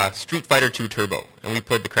Street Fighter 2 Turbo, and we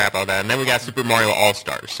played the crap out of that. And then we got Super Mario All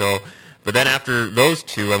Stars. But then after those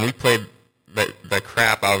two, and we played the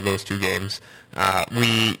crap out of those two games,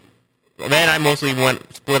 then I mostly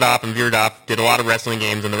split off and veered off, did a lot of wrestling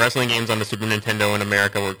games, and the wrestling games on the Super Nintendo in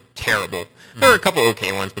America were terrible. There were a couple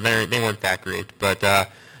okay ones, but they weren't that great. But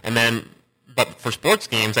for sports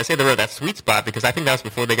games, I say they were at that sweet spot because I think that was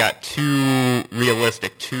before they got too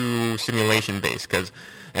realistic, too simulation-based, because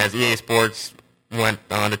as EA Sports went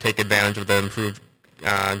on to take advantage of the improved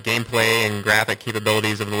gameplay and graphic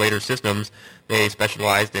capabilities of the later systems, they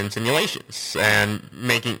specialized in simulations and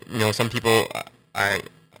making, some people I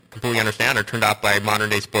completely understand are turned off by modern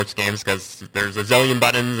day sports games because there's a zillion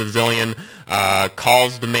buttons, a zillion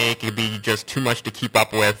calls to make. It'd be just too much to keep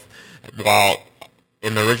up with, while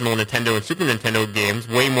in the original Nintendo and Super Nintendo games,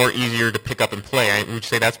 way more easier to pick up and play. Would you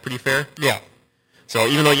say that's pretty fair? Yeah. So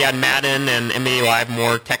even though you had Madden and NBA Live,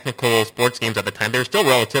 more technical sports games at the time, they were still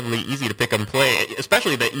relatively easy to pick up and play,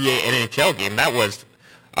 especially the EA NHL game. That was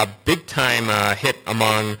a big-time hit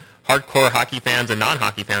among hardcore hockey fans and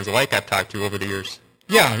non-hockey fans alike I've talked to over the years.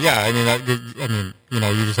 Yeah. You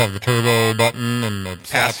just have the turbo button and the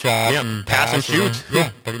snapshot and pass and shoot.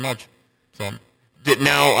 Yeah, pretty much. So Did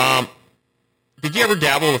you ever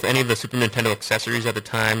dabble with any of the Super Nintendo accessories at the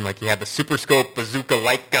time? Like you had the Super Scope bazooka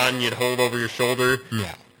light gun you'd hold over your shoulder?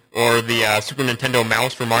 Yeah. Or the Super Nintendo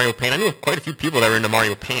mouse for Mario Paint? I knew quite a few people that were into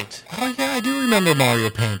Mario Paint. Oh, yeah, I do remember Mario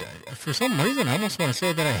Paint. For some reason, I almost want to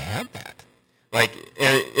say that I had that.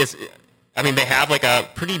 They have like a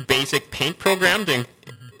pretty basic paint program to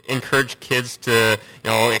encourage kids to,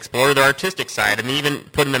 explore their artistic side. And they even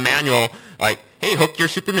put in the manual, like, hey, hook your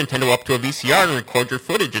Super Nintendo up to a VCR and record your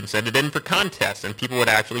footage and send it in for contests. And people would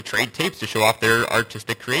actually trade tapes to show off their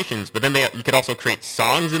artistic creations. But then you could also create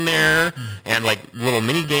songs in there and like little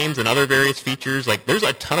mini games and other various features. Like there's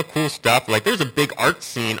a ton of cool stuff. Like there's a big art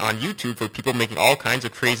scene on YouTube for people making all kinds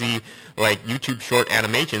of crazy like YouTube short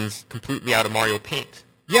animations completely out of Mario Paint.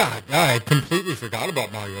 Yeah, I completely forgot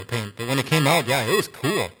about Mario Paint. But when it came out, yeah, it was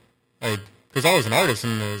cool. Because I was an artist,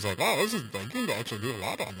 and it was like, wow, this is like you can actually do a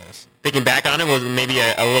lot on this. Thinking back on it, was maybe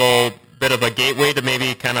a little bit of a gateway to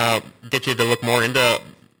maybe kind of get you to look more into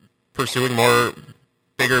pursuing more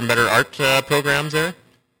bigger and better art programs there?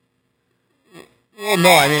 Well,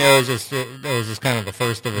 no, I mean, it was just kind of the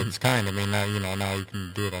first of its kind. I mean, now you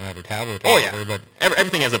can do it on every tablet. Oh, yeah. But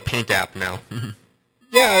everything has a Paint app now.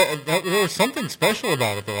 Yeah, there was something special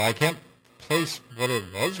about it, though. I can't place what it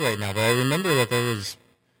was right now, but I remember that there was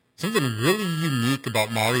something really unique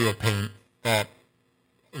about Mario Paint that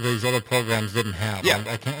these other programs didn't have. Yeah.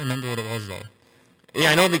 I can't remember what it was, though.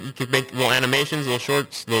 Yeah, I know that you could make little animations, little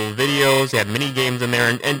shorts, little videos. You had mini games in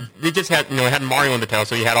there, and they just had, it had Mario in the title,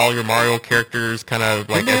 so you had all your Mario characters kind of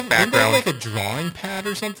like as background. Didn't they have like a drawing pad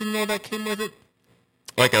or something, though, that came with it?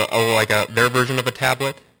 Like their version of a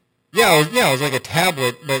tablet? Yeah, it was like a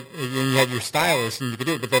tablet, but you had your stylus and you could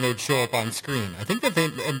do it, but then it would show up on screen. I think that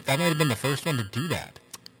might have been the first one to do that.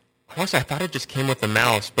 Honestly, I thought it just came with the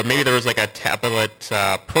mouse, but maybe there was like a tablet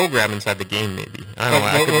program inside the game, maybe. I don't know.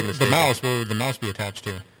 I could be mistaken. Where would the mouse be attached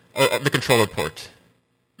to? The controller port.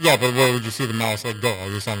 Yeah, but where would you see the mouse go?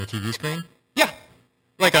 Just on the TV screen? Yeah.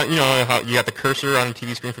 Like, how you got the cursor on a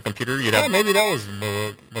TV screen for computer? Maybe that was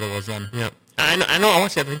what it was then. Yeah. I know. I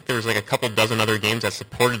want to say I think there was like a couple dozen other games that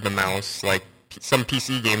supported the mouse, like some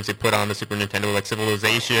PC games they put on the Super Nintendo, like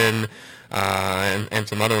Civilization, and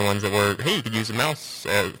some other ones that were, hey, you could use a mouse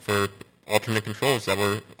for alternate controls that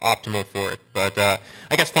were optimal for it. But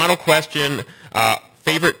I guess final question,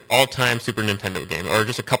 favorite all-time Super Nintendo game, or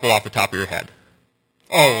just a couple off the top of your head?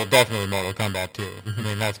 Oh, well, definitely Mortal Kombat 2. I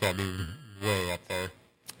mean, that's got to be way up there.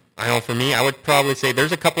 I know for me, I would probably say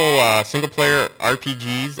there's a couple single-player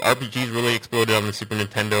RPGs. RPGs really exploded on the Super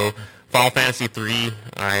Nintendo. Final Fantasy III,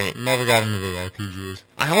 I never got into the RPGs.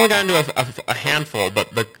 I only got into a handful,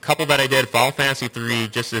 but the couple that I did, Final Fantasy III,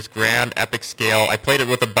 just this grand, epic scale. I played it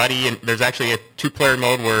with a buddy, and there's actually a two-player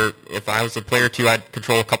mode where if I was the player two, I'd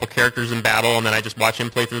control a couple characters in battle, and then I just watch him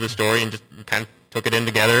play through the story and just kind of took it in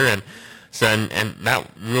together. And that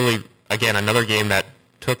really, again, another game that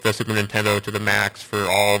took the Super Nintendo to the max for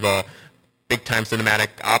all the big-time cinematic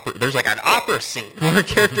opera. There's like an opera scene where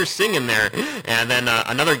characters sing in there. And then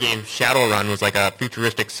another game, Shadowrun, was like a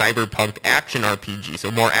futuristic cyberpunk action RPG,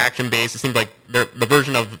 so more action-based. It seemed like the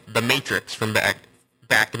version of The Matrix from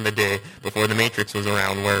back in the day, before The Matrix was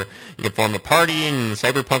around, where you could form a party in the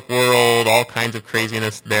cyberpunk world, all kinds of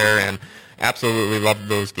craziness there, and absolutely loved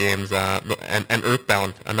those games. And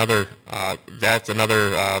Earthbound, that's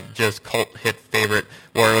another just cult hit favorite,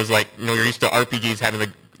 where it was like, you're used to RPGs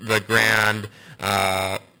having the grand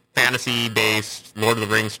fantasy-based Lord of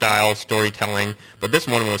the Rings style storytelling, but this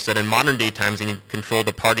one was set in modern day times, and you controlled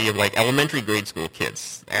a party of like elementary grade school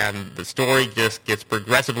kids, and the story just gets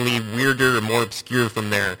progressively weirder and more obscure from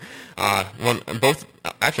there.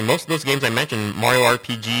 actually most of those games I mentioned, Mario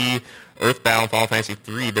RPG, Earthbound, Final Fantasy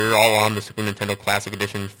 3, they're all on the Super Nintendo Classic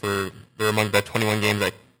Edition. They're among the 21 games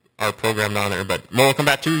that are programmed on there. But Mortal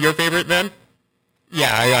Kombat 2, your favorite then?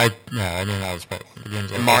 Yeah, I mean, that was probably one of the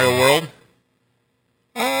games. Mario World?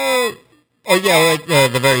 Oh yeah, like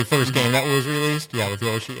the very first game that was released, yeah, with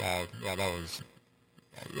Yoshi. Yeah, that was.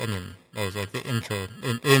 I mean, that was like the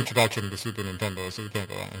introduction to Super Nintendo, so you can't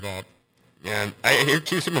go wrong with that. Yeah, I hear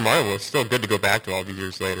too. Super Mario World is still good to go back to all these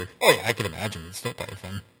years later. Oh yeah, I can imagine. It's still probably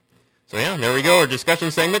fun. So yeah, there we go. Our discussion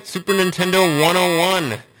segment, Super Nintendo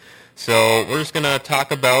 101. So we're just gonna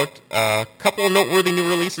talk about a couple of noteworthy new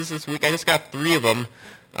releases this week. I just got 3 of them.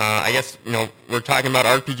 I guess we're talking about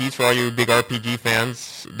RPGs for all you big RPG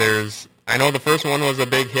fans. I know the first one was a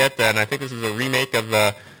big hit, and I think this is a remake of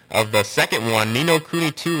the second one, Ni no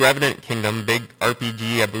Kuni 2: Revenant Kingdom, big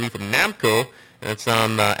RPG, I believe, from Namco, and it's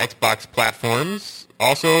on Xbox platforms.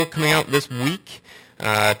 Also coming out this week,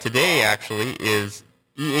 today actually, is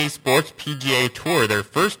EA Sports PGA Tour, their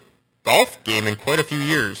first golf game in quite a few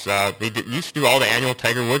years. They used to do all the annual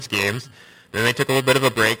Tiger Woods games, then they took a little bit of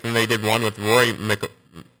a break, and they did one with Rory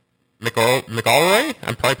McIlroy?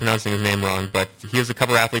 I'm probably pronouncing his name wrong, but he was a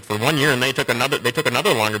cover athlete for 1 year, and they took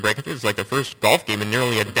another longer break. I think it was like their first golf game in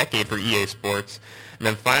nearly a decade for EA Sports. And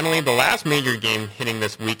then finally, the last major game hitting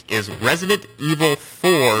this week is Resident Evil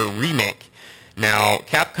 4 Remake. Now,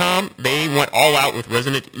 Capcom, they went all out with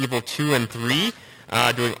Resident Evil 2 and 3,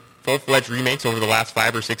 doing full-fledged remakes over the last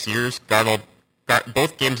 5 or 6 years.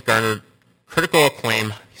 Both games garnered critical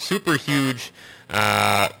acclaim, super huge,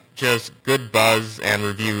 just good buzz and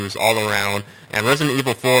reviews all around. And Resident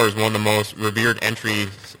Evil 4 is one of the most revered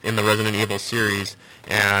entries in the Resident Evil series.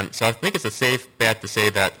 And so I think it's a safe bet to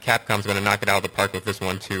say that Capcom's going to knock it out of the park with this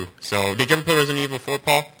one, too. So did you ever play Resident Evil 4,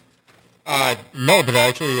 Paul? No, but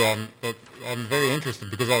actually, I'm very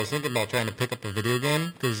interested because I was thinking about trying to pick up a video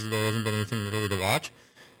game because there hasn't been anything really to watch.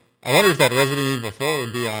 I wonder if that Resident Evil 4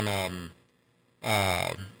 would be on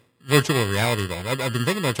virtual reality, though. I've been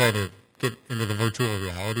thinking about trying to get into the virtual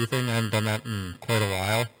reality thing. I haven't done that in quite a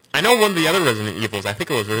while. I know one of the other Resident Evils, I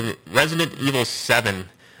think it was Resident Evil 7,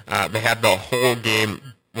 they had the whole game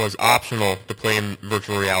was optional to play in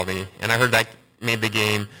virtual reality, and I heard that made the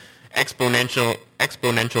game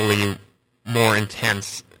exponentially more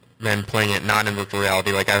intense than playing it not in virtual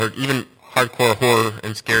reality. Like I heard even hardcore horror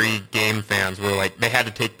and scary game fans were like, they had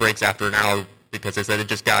to take breaks after an hour because they said it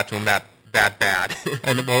just got to them that bad.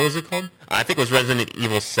 And what was it called? I think it was Resident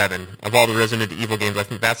Evil 7. Of all the Resident Evil games, I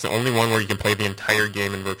think that's the only one where you can play the entire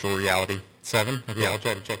game in virtual reality. 7? Okay, yeah. I'll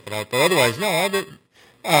try to check that out. But otherwise, no.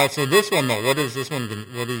 So this one, though, what are you going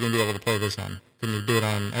to be able to play this on? Can you do it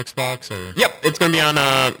on Xbox? Or? Yep, it's going to be on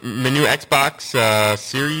the new Xbox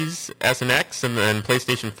Series S and X and then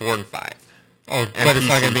PlayStation 4 and 5. Oh, and but PC. It's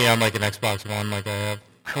not going to be on like an Xbox One like I have?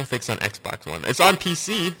 I don't think it's on Xbox One. It's on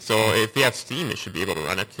PC, so if you have Steam, it should be able to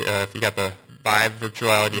run it. If you got the Vive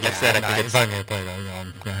virtuality headset, I think it's not going to play it.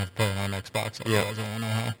 I'm going to have to play it on Xbox. Yeah. I don't know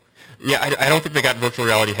how. Yeah, I don't think they got virtual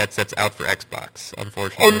reality headsets out for Xbox,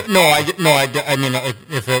 unfortunately. Oh no, I mean,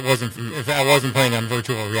 if I wasn't playing on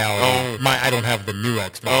virtual reality, I don't have the new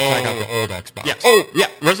Xbox. I got the old Xbox. Yeah. Oh yeah,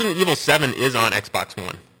 Resident Evil 7 is on Xbox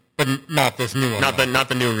One, but not this new one. Not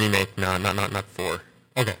the new remake. No, not 4.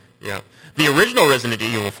 Okay. Yeah. The original Resident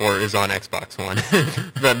Evil 4 is on Xbox One,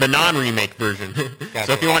 the non-remake version. Gotcha.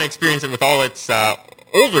 So if you want to experience it with all its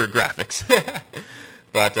older graphics.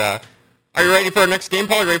 But are you ready for our next game,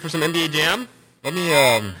 Paul? Are you ready for some NBA Jam? Let me.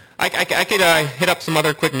 I could hit up some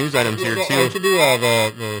other quick news items here, too. Why don't you do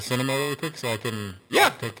the cinema really quick so I can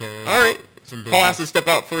take care of all right. Paul has to step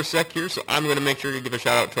out for a sec here, so I'm going to make sure to give a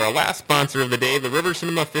shout-out to our last sponsor of the day, the River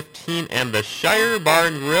Cinema 15 and the Shire Bar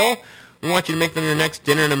and Grill. We want you to make them your next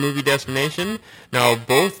dinner and a movie destination. Now,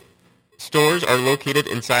 both stores are located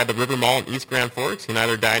inside the River Mall in East Grand Forks. You can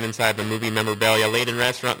either dine inside the movie memorabilia-laden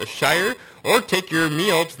restaurant, The Shire, or take your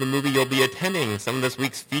meal to the movie you'll be attending. Some of this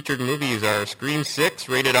week's featured movies are Scream 6,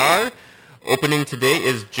 rated R. Opening today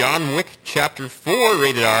is John Wick Chapter 4,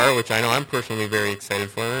 rated R, which I know I'm personally very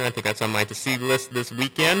excited for. I think that's on my to-see list this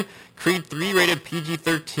weekend. Creed 3, rated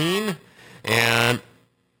PG-13. And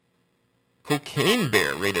Cocaine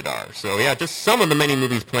Bear, rated R. So yeah, just some of the many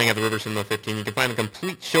movies playing at the River Cinema 15. You can find the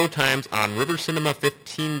complete showtimes on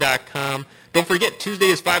rivercinema15.com. Don't forget, Tuesday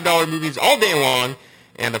is $5 movies all day long,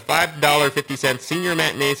 and the $5.50 senior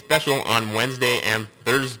matinee special on Wednesday and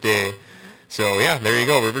Thursday. So yeah, there you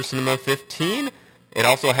go, River Cinema 15. It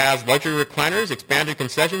also has luxury recliners, expanded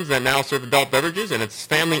concessions that now serve adult beverages, and it's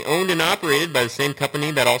family owned and operated by the same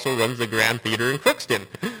company that also runs the Grand Theater in Crookston.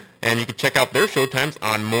 And you can check out their showtimes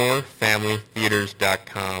on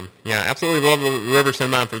morefamilytheaters.com. Yeah, absolutely love River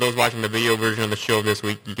Cinema. And for those watching the video version of the show this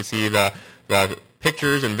week, you can see the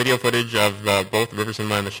pictures and video footage of both River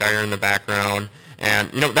Cinema and the Shire in the background.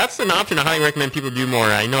 And, that's an option I highly recommend people do more.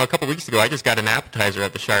 I know a couple weeks ago I just got an appetizer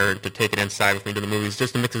at the Shire to take it inside with me to the movies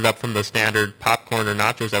just to mix it up from the standard popcorn or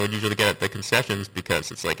nachos I would usually get at the concessions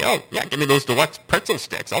because it's like, oh, yeah, give me those deluxe pretzel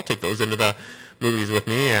sticks. I'll take those into the movies with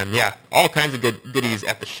me. And, yeah, all kinds of good goodies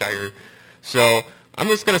at the Shire. So I'm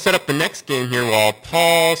just going to set up the next game here while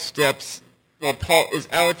Paul is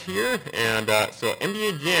out here. And so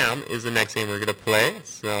NBA Jam is the next game we're going to play.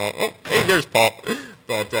 So, hey, there's Paul.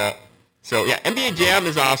 But, so, yeah, NBA Jam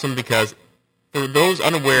is awesome because, for those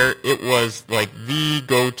unaware, it was like the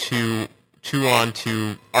go-to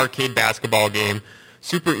 2-on-2 arcade basketball game.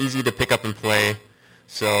 Super easy to pick up and play.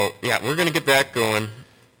 So, yeah, we're going to get that going.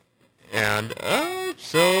 And,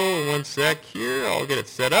 so, one sec here. I'll get it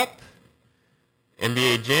set up.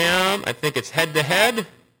 NBA Jam, I think it's head-to-head.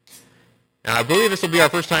 Now, I believe this will be our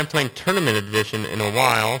first time playing Tournament Edition in a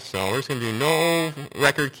while, so we're just going to do no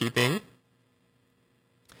record keeping.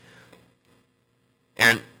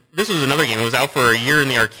 And this was another game. It was out for a year in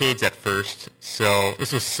the arcades at first. So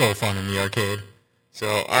this was so fun in the arcade. So,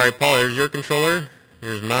 all right, Paul, there's your controller.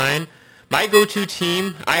 Here's mine. My go-to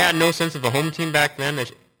team, I had no sense of a home team back then. I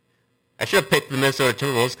should have picked the Minnesota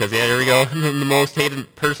Timberwolves because, yeah, there we go. The most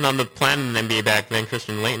hated person on the planet in the NBA back then,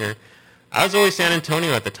 Christian Laettner. I was always San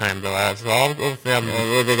Antonio at the time, though. So I'll go with them.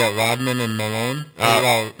 They got Rodman and Malone.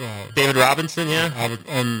 David Robinson, yeah.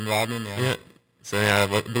 And Rodman, yeah. So, yeah, I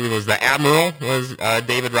believe it was the Admiral was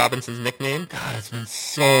David Robinson's nickname. God, it's been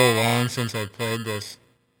so long since I played this.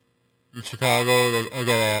 In Chicago, I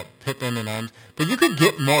got Pippen and Adams. But you could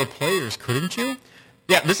get more players, couldn't you?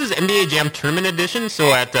 Yeah, this is NBA Jam Tournament Edition,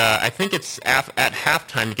 so I think it's at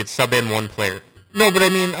halftime you could sub in one player. No, but I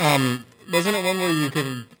mean, wasn't it one where you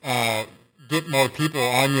could get more people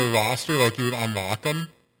on your roster, like you would unlock them?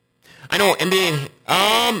 I know NBA,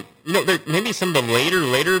 there maybe some of the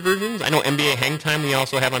later versions. I know NBA Hang Time we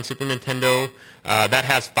also have on Super Nintendo. That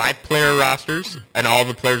has 5-player rosters, and all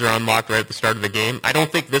the players are unlocked right at the start of the game. I know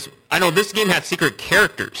this game had secret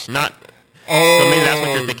characters, not... Oh, so maybe that's what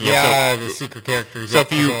you're thinking of. Yeah, the secret characters. So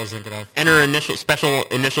if you enter special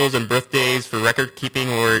initials and birthdays for record keeping,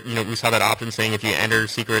 or, we saw that option saying if you enter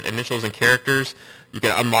secret initials and characters, you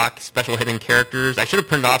can unlock special hidden characters. I should have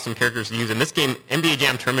printed off some characters to use. In this game, NBA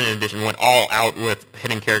Jam Tournament Edition went all out with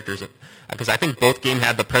hidden characters. Because I think both games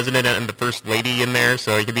had the president and the first lady in there.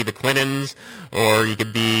 So you could be the Clintons, or you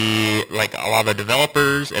could be like a lot of the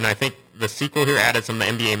developers. And I think the sequel here added some of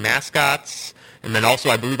the NBA mascots. And then also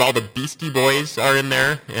I believe all the Beastie Boys are in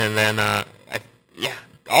there. And then,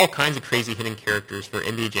 all kinds of crazy hidden characters for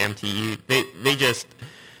NBA Jam TE. They just,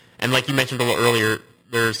 and like you mentioned a little earlier,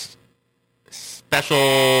 there's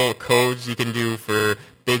special codes you can do for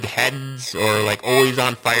big heads or like always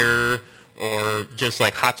on fire or just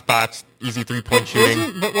like hotspots, easy 3-point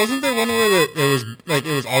shooting. But wasn't there one where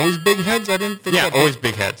it was always big heads? I didn't think. Yeah, always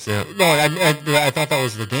big heads. Yeah. No, I thought that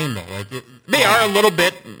was the game though. They are a little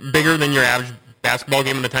bit bigger than your average basketball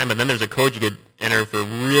game at the time, but then there's a code you could enter for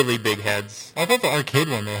really big heads. I thought the arcade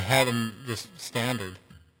one they had them just standard.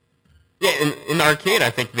 Yeah, in the arcade, I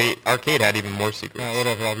think the arcade had even more secrets.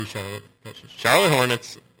 Whatever, I'll be Charlotte. Charlotte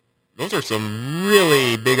Hornets, those are some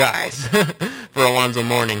really big eyes for Alonzo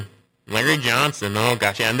Mourning. Larry Johnson, oh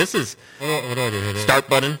gosh, yeah, and this is what do I do here? Start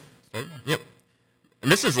button. Yep.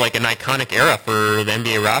 And this is like an iconic era for the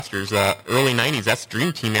NBA rosters. Early 90s, that's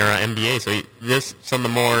Dream Team era NBA, so some of the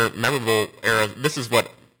more memorable eras, this is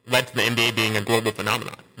what led to the NBA being a global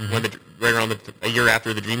phenomenon. When right around a year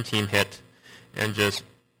after the Dream Team hit, and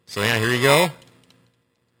so yeah, here you go.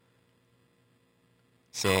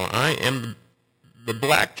 So I am the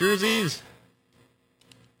black jerseys.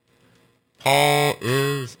 Paul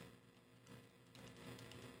is...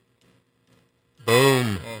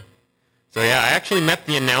 Boom. So yeah, I actually met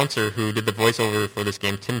the announcer who did the voiceover for this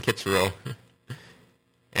game, Tim Kitzrow.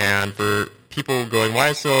 And for people going, why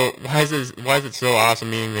is it so awesome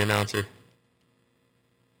meeting the announcer?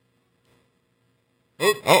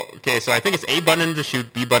 Oh, okay, so I think it's A button to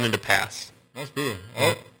shoot, B button to pass. Must be.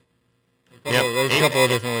 Oh. Yep. There's a couple of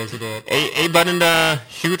different ways to do it. A button to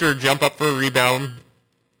shoot or jump up for a rebound.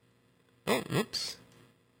 Oh, oops.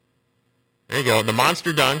 There you go. The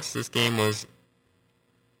monster dunks. This game was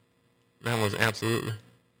absolutely...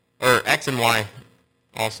 Or X and Y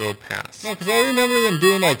also pass. No, because I remember them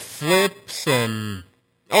doing like flips and...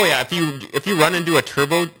 Oh yeah, if you run and do a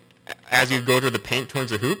turbo as you go to the paint towards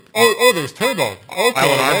the hoop. Oh, there's turbo. Okay.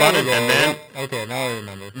 R button, and then... Okay, now I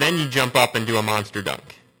remember. Then you jump up and do a monster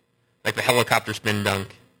dunk. Like the helicopter spin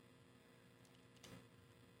dunk.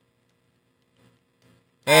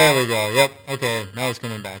 There we go. Yep. Okay. Now it's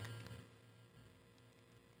coming back.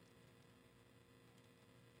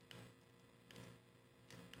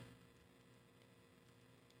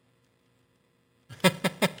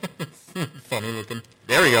 Funny looking.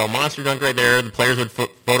 There we go. Monster dunk right there. The players would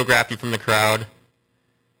photograph you from the crowd.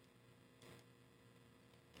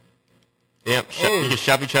 Yep. You can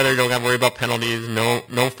shove each other. Don't have to worry about penalties.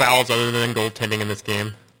 No fouls other than goaltending in this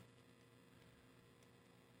game.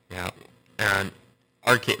 Yeah. And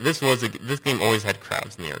arcade. This game always had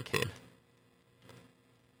crowds in the arcade.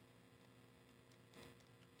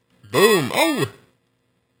 Boom. Oh,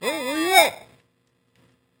 where you at?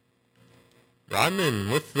 Rodman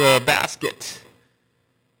with the basket.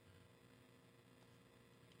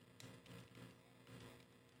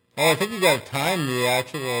 Oh, I think you got to time the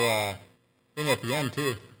actual thing at the end,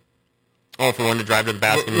 too. Oh, for when to drive to the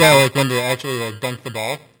basket? Yeah, like when to actually dunk the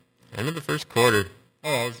ball. End of the first quarter.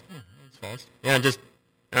 Oh, that was fast. Yeah,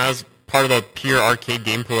 that was part of the pure arcade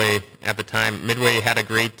gameplay at the time. Midway had a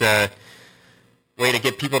great way to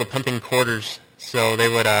get people to pump in quarters. So they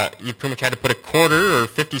would, you pretty much had to put a quarter or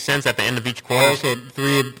 50 cents at the end of each quarter. Oh, so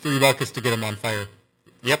three buckets to get them on fire.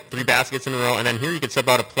 Yep, 3 baskets in a row. And then here you could sub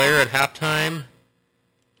out a player at halftime.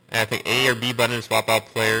 I think A or B button to swap out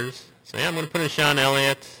players. So yeah, I'm going to put in Sean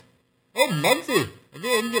Elliott. Oh, Muggsy. I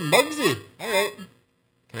didn't get Muggsy. All right.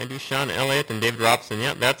 Can I do Sean Elliott and David Robson?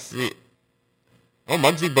 Yep, that's the... Oh,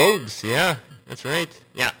 Muggsy Bogues. Yeah, that's right.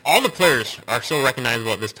 Yeah, all the players are so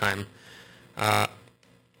recognizable at this time.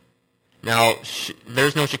 Now,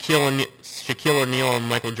 there's no Shaquille O'Neal and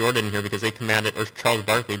Michael Jordan here because they commanded, or Charles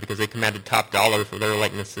Barkley, because they commanded top dollar for their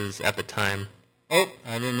likenesses at the time. Oh,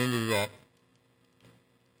 I didn't mean to do that.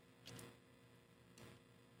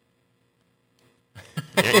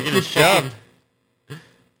 Yeah, you're getting shoved.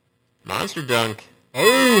 Monster dunk.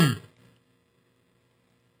 Boom!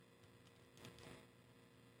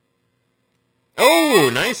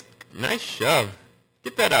 Oh, nice shove.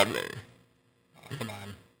 Get that out of there. Oh, come on.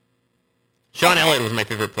 Sean Elliott was my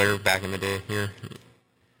favorite player back in the day here.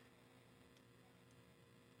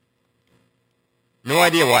 No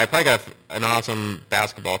idea why. I probably got an awesome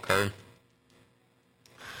basketball card.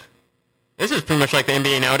 This is pretty much like the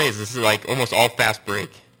NBA nowadays. This is like almost all fast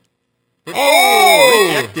break.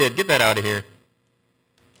 Oh! Rejected. Get that out of here.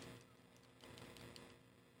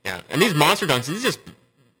 Yeah, and these monster dunks,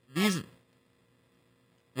 these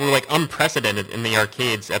were like unprecedented in the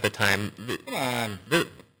arcades at the time. Come on.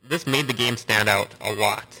 This made the game stand out a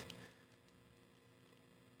lot.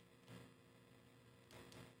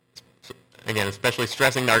 Again, especially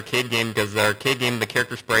stressing the arcade game, because the arcade game, the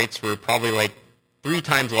character sprites were probably like 3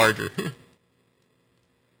 times larger.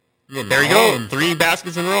 There you go. 3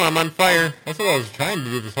 baskets in a row. I'm on fire. That's what I was trying to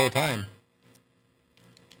do this whole time.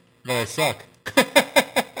 But I suck.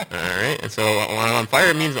 Alright, and so when I'm on fire,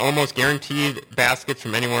 it means almost guaranteed baskets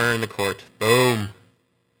from anywhere in the court. Boom.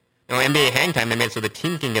 Now, NBA Hang Time, they made it so the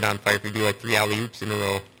team can get on fire if you do like 3 alley-oops in a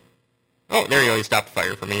row. Oh, there you go. You stopped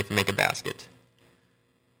fire for me if you make a basket.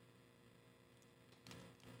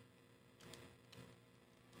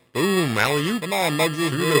 Boom, alley-oop. Come on, Muggsy.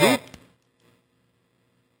 Through the hoop.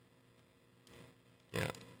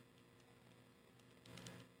 Yeah.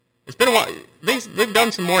 It's been a while. They've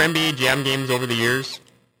done some more NBA Jam games over the years,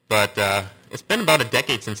 but it's been about a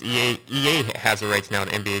decade since EA has the rights now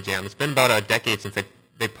to NBA Jam. It's been about a decade since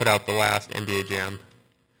they put out the last NBA Jam.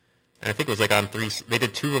 And I think it was like on they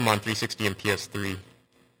did 2 of them on 360 and PS3.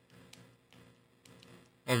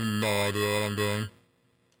 I have no idea what I'm doing.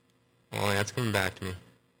 Oh, yeah, it's coming back to me.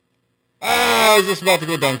 Ah, I was just about to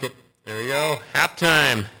go dunk it. There we go.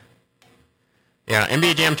 Halftime. Yeah,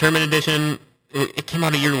 NBA Jam Tournament Edition. It came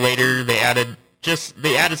out a year later. They added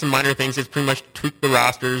some minor things. It's pretty much tweaked the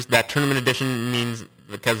rosters. That Tournament Edition means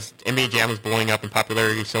because NBA Jam was blowing up in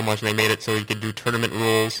popularity so much, and they made it so you could do tournament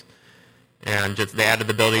rules. And they added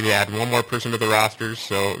the ability to add one more person to the rosters,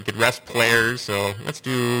 so you could rest players. So let's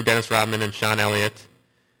do Dennis Rodman and Sean Elliott.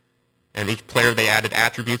 And each player, they added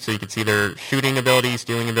attributes so you could see their shooting ability,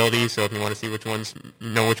 stealing ability. So if you want to see which ones,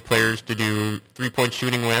 know which players to do 3-point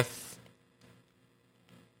shooting with.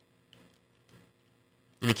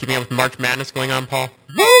 You been keeping up with March Madness going on, Paul?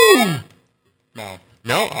 Boom! No.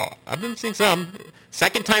 No? Oh, I've been seeing some.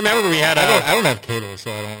 Second time ever we had I don't have cable,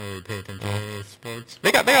 so I don't really pay attention to sports.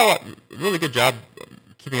 They got a really good job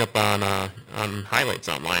keeping up on highlights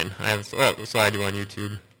online. That's what I do on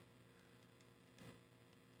YouTube.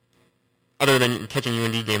 Other than catching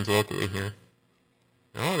UND games locally here.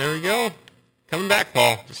 Oh, there we go. Coming back,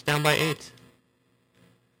 Paul. Just down by 8.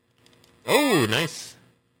 Oh, nice.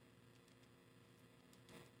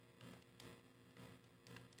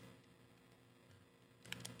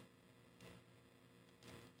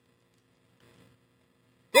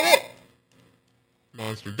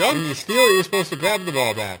 Mr. Dunk. When you steal it, you're supposed to grab the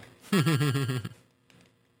ball back. I thought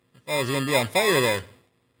I was going to be on fire there.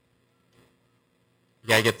 You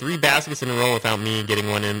gotta get 3 baskets in a row without me getting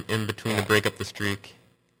one in between to break up the streak.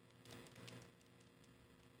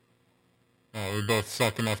 Oh, we both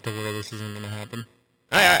suck enough to where this isn't going to happen.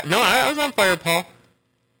 I was on fire, Paul.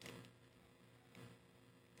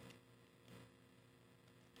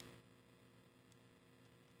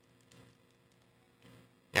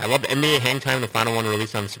 Yeah, I love the NBA Hang Time, the final one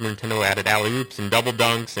released on the Super Nintendo, added alley-oops and double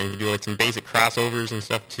dunks, and you do like some basic crossovers and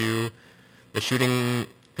stuff too. The shooting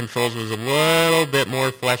controls was a little bit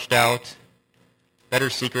more fleshed out. Better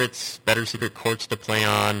secret courts to play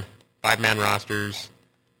on. 5-man rosters.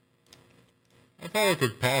 I thought I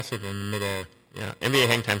could pass it in midair. Yeah, NBA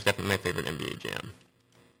Hang Time is definitely my favorite NBA Jam.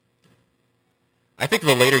 I think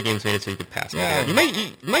the later games made it so you could pass midair. You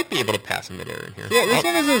might be able to pass in midair in here. Yeah, this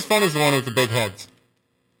one isn't as fun as the one with the big heads.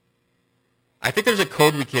 I think there's a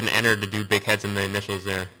code we can enter to do big heads in the initials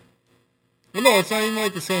there. Well, no, it's not even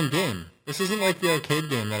like the same game. This isn't like the arcade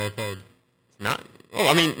game that I played. Not? Oh,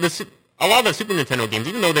 I mean, a lot of the Super Nintendo games,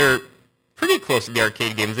 even though they're pretty close to the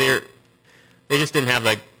arcade games, they just didn't have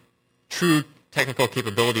like true technical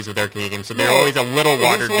capabilities of the arcade games, so they're always a little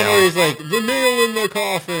watered down. Always like the nail in the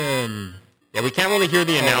coffin. Yeah, we can't really hear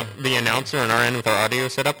the announcer on our end with our audio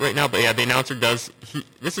set up right now, but yeah, the announcer does.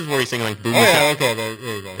 This is where he's singing like boom. Oh yeah, okay, there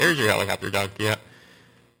you go. There's your helicopter dog. Yeah,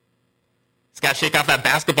 it's got to shake off that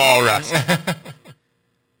basketball rust.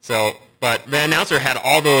 So, but the announcer had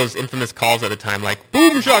all those infamous calls at the time, like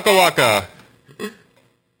boom shakalaka.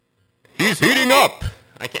 He's heating up.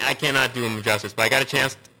 I cannot do him justice, but I got a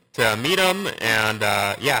chance to meet him, and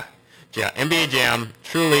yeah, NBA Jam,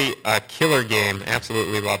 truly a killer game.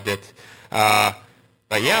 Absolutely loved it.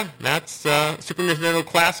 But yeah, that's Super Nintendo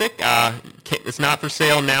Classic. It's not for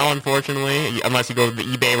sale now, unfortunately, unless you go the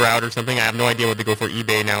eBay route or something. I have no idea what to go for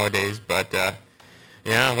eBay nowadays, but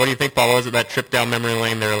yeah, what do you think, Paul? What was it, that trip down memory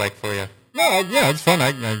lane there like for you? No, yeah, it's fun.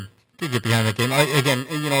 I could get behind that game. Again,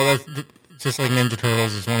 you know, that's just like Ninja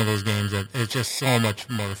Turtles is one of those games that it's just so much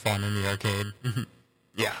more fun in the arcade.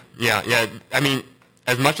 Yeah. I mean,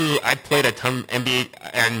 as much as I played a ton of NBA,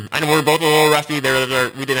 and I know we're both a little rusty, we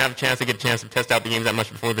didn't have a chance to test out the games that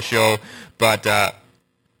much before the show, but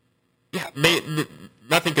yeah,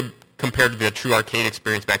 nothing compared to the true arcade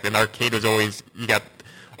experience back then. The arcade was always, you got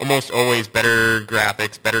almost always better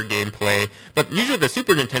graphics, better gameplay, but usually the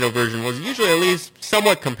Super Nintendo version was usually at least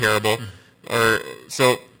somewhat comparable,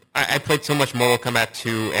 so I played so much Mortal Kombat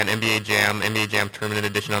 2 and NBA Jam Tournament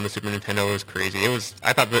Edition on the Super Nintendo. It was crazy.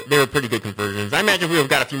 I thought that they were pretty good conversions. I imagine if we would have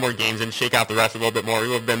got a few more games and shake out the rest a little bit more, we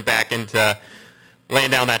would have been back into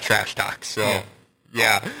laying down that trash talk. So,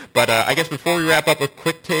 yeah. But I guess before we wrap up with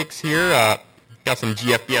quick takes here, got some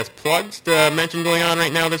GFBS plugs to mention going on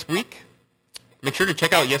right now this week. Make sure to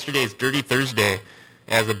check out yesterday's Dirty Thursday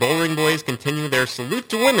as the Bowling Boys continue their salute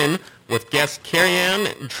to women with guests Carrie-Ann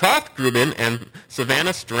Trothgruben and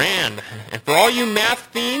Savannah Strand. And for all you math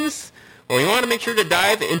fiends, well, you want to make sure to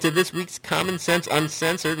dive into this week's Common Sense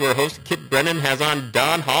Uncensored, where host Kit Brennan has on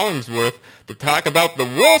Don Hollingsworth to talk about the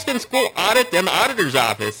Wilson School audit and the auditor's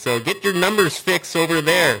office. So get your numbers fixed over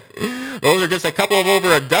there. Those are just a couple of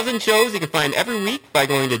over a dozen shows you can find every week by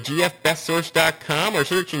going to gfbestsource.com or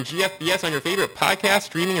searching GFBS on your favorite podcast,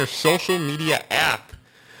 streaming, or social media app.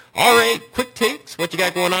 All right, quick takes. What you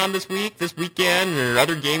got going on this week, this weekend, or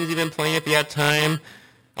other games you've been playing if you had time?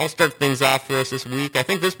 I'll start things off for us this week. I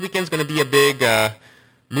think this weekend's going to be a big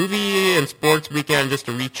movie and sports weekend just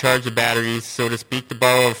to recharge the batteries, so to speak, to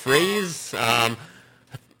borrow a phrase. I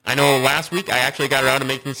know last week I actually got around to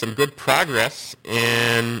making some good progress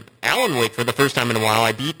in Alan Wake for the first time in a while.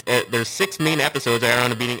 I beat, there's 6 main episodes. I got around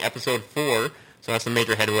to beating episode 4. So that's a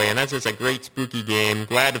major headway, and that's just a great spooky game.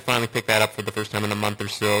 Glad to finally pick that up for the first time in a month or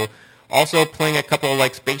so. Also playing a couple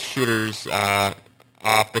like space shooters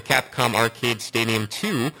off the Capcom Arcade Stadium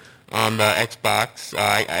 2 on the Xbox.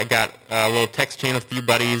 I got a little text chain with a few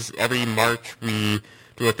buddies. Every March we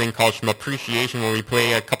do a thing called Appreciation, where we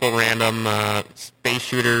play a couple random space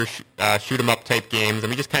shooter, shoot 'em up type games, and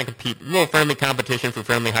we just kind of compete, a little friendly competition for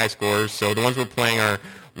friendly high scores. So the ones we're playing are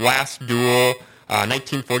Last Duel,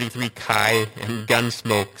 1943 Kai, and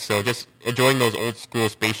Gunsmoke. So just enjoying those old school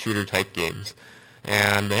space shooter type games.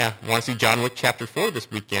 And yeah, want to see John Wick Chapter 4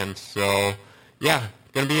 this weekend. So yeah,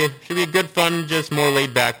 should be a good fun, just more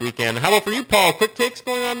laid back weekend. How about for you, Paul? Quick takes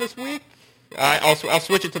going on this week? I'll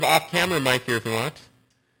switch it to the off camera mic here if you want.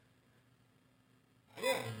 I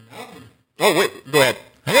got nothing. Oh wait, go ahead.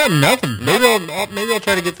 I got nothing. Maybe I'll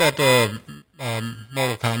try to get that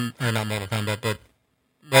Mortal Kombat, or not Mortal Kombat, but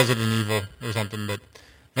Resident Evil or something. But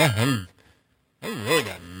yeah, I really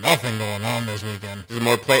got nothing going on this weekend. There's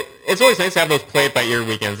more play. It's always nice to have those play-it-by-ear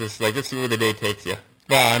weekends. It's like, just see where the day takes you.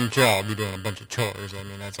 Well, I'm sure I'll be doing a bunch of chores. I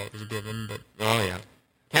mean, that's always a given, but... Oh, yeah.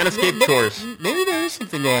 Can't escape chores. Maybe there is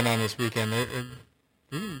something going on this weekend.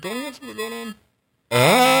 Don't we have something going on?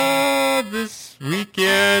 This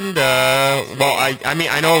weekend, well, I mean,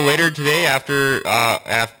 I know later today after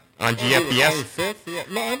on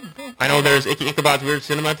GFBS, I know there's Icky Ichabod's Weird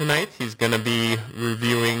Cinema tonight. He's going to be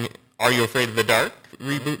reviewing Are You Afraid of the Dark?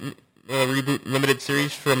 Reboot limited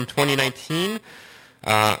series from 2019.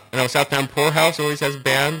 I know Southtown Poorhouse always has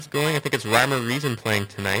bands going. I think it's Rhyme or Reason playing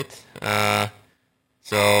tonight. But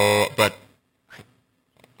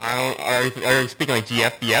I don't, are you speaking like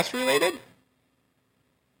GFBS related?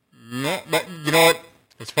 No, but you know what?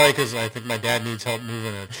 It's probably because I think my dad needs help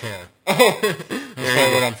moving a chair. Oh, that's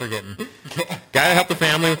probably what I'm forgetting. Gotta help the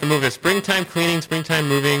family with the move. It's springtime cleaning, springtime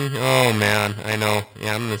moving. Oh, man, I know.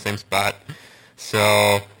 Yeah, I'm in the same spot.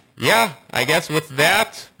 So, yeah, I guess with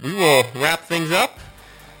that, we will wrap things up.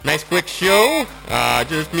 Nice quick show.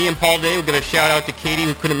 Just me and Paul today. We'll give a shout out to Katie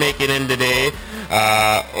who couldn't make it in today.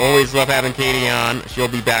 Always love having Katie on. She'll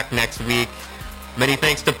be back next week. Many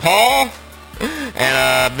thanks to Paul.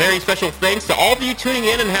 And very special thanks to all of you tuning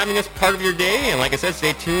in and having us part of your day. And like I said,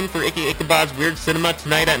 stay tuned for Icky Ichabod's Weird Cinema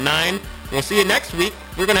tonight at 9. We'll see you next week.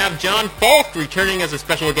 We're going to have John Falk returning as a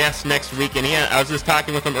special guest next week. And I was just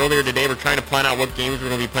talking with him earlier today. We're trying to plan out what games we're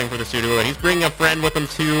going to be playing for the studio. And he's bringing a friend with him,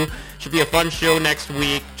 too. Should be a fun show next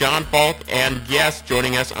week. John Falk and guests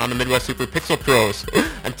joining us on the Midwest Super Pixel Pros.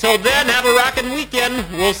 Until then, have a rockin' weekend.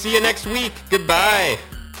 We'll see you next week. Goodbye.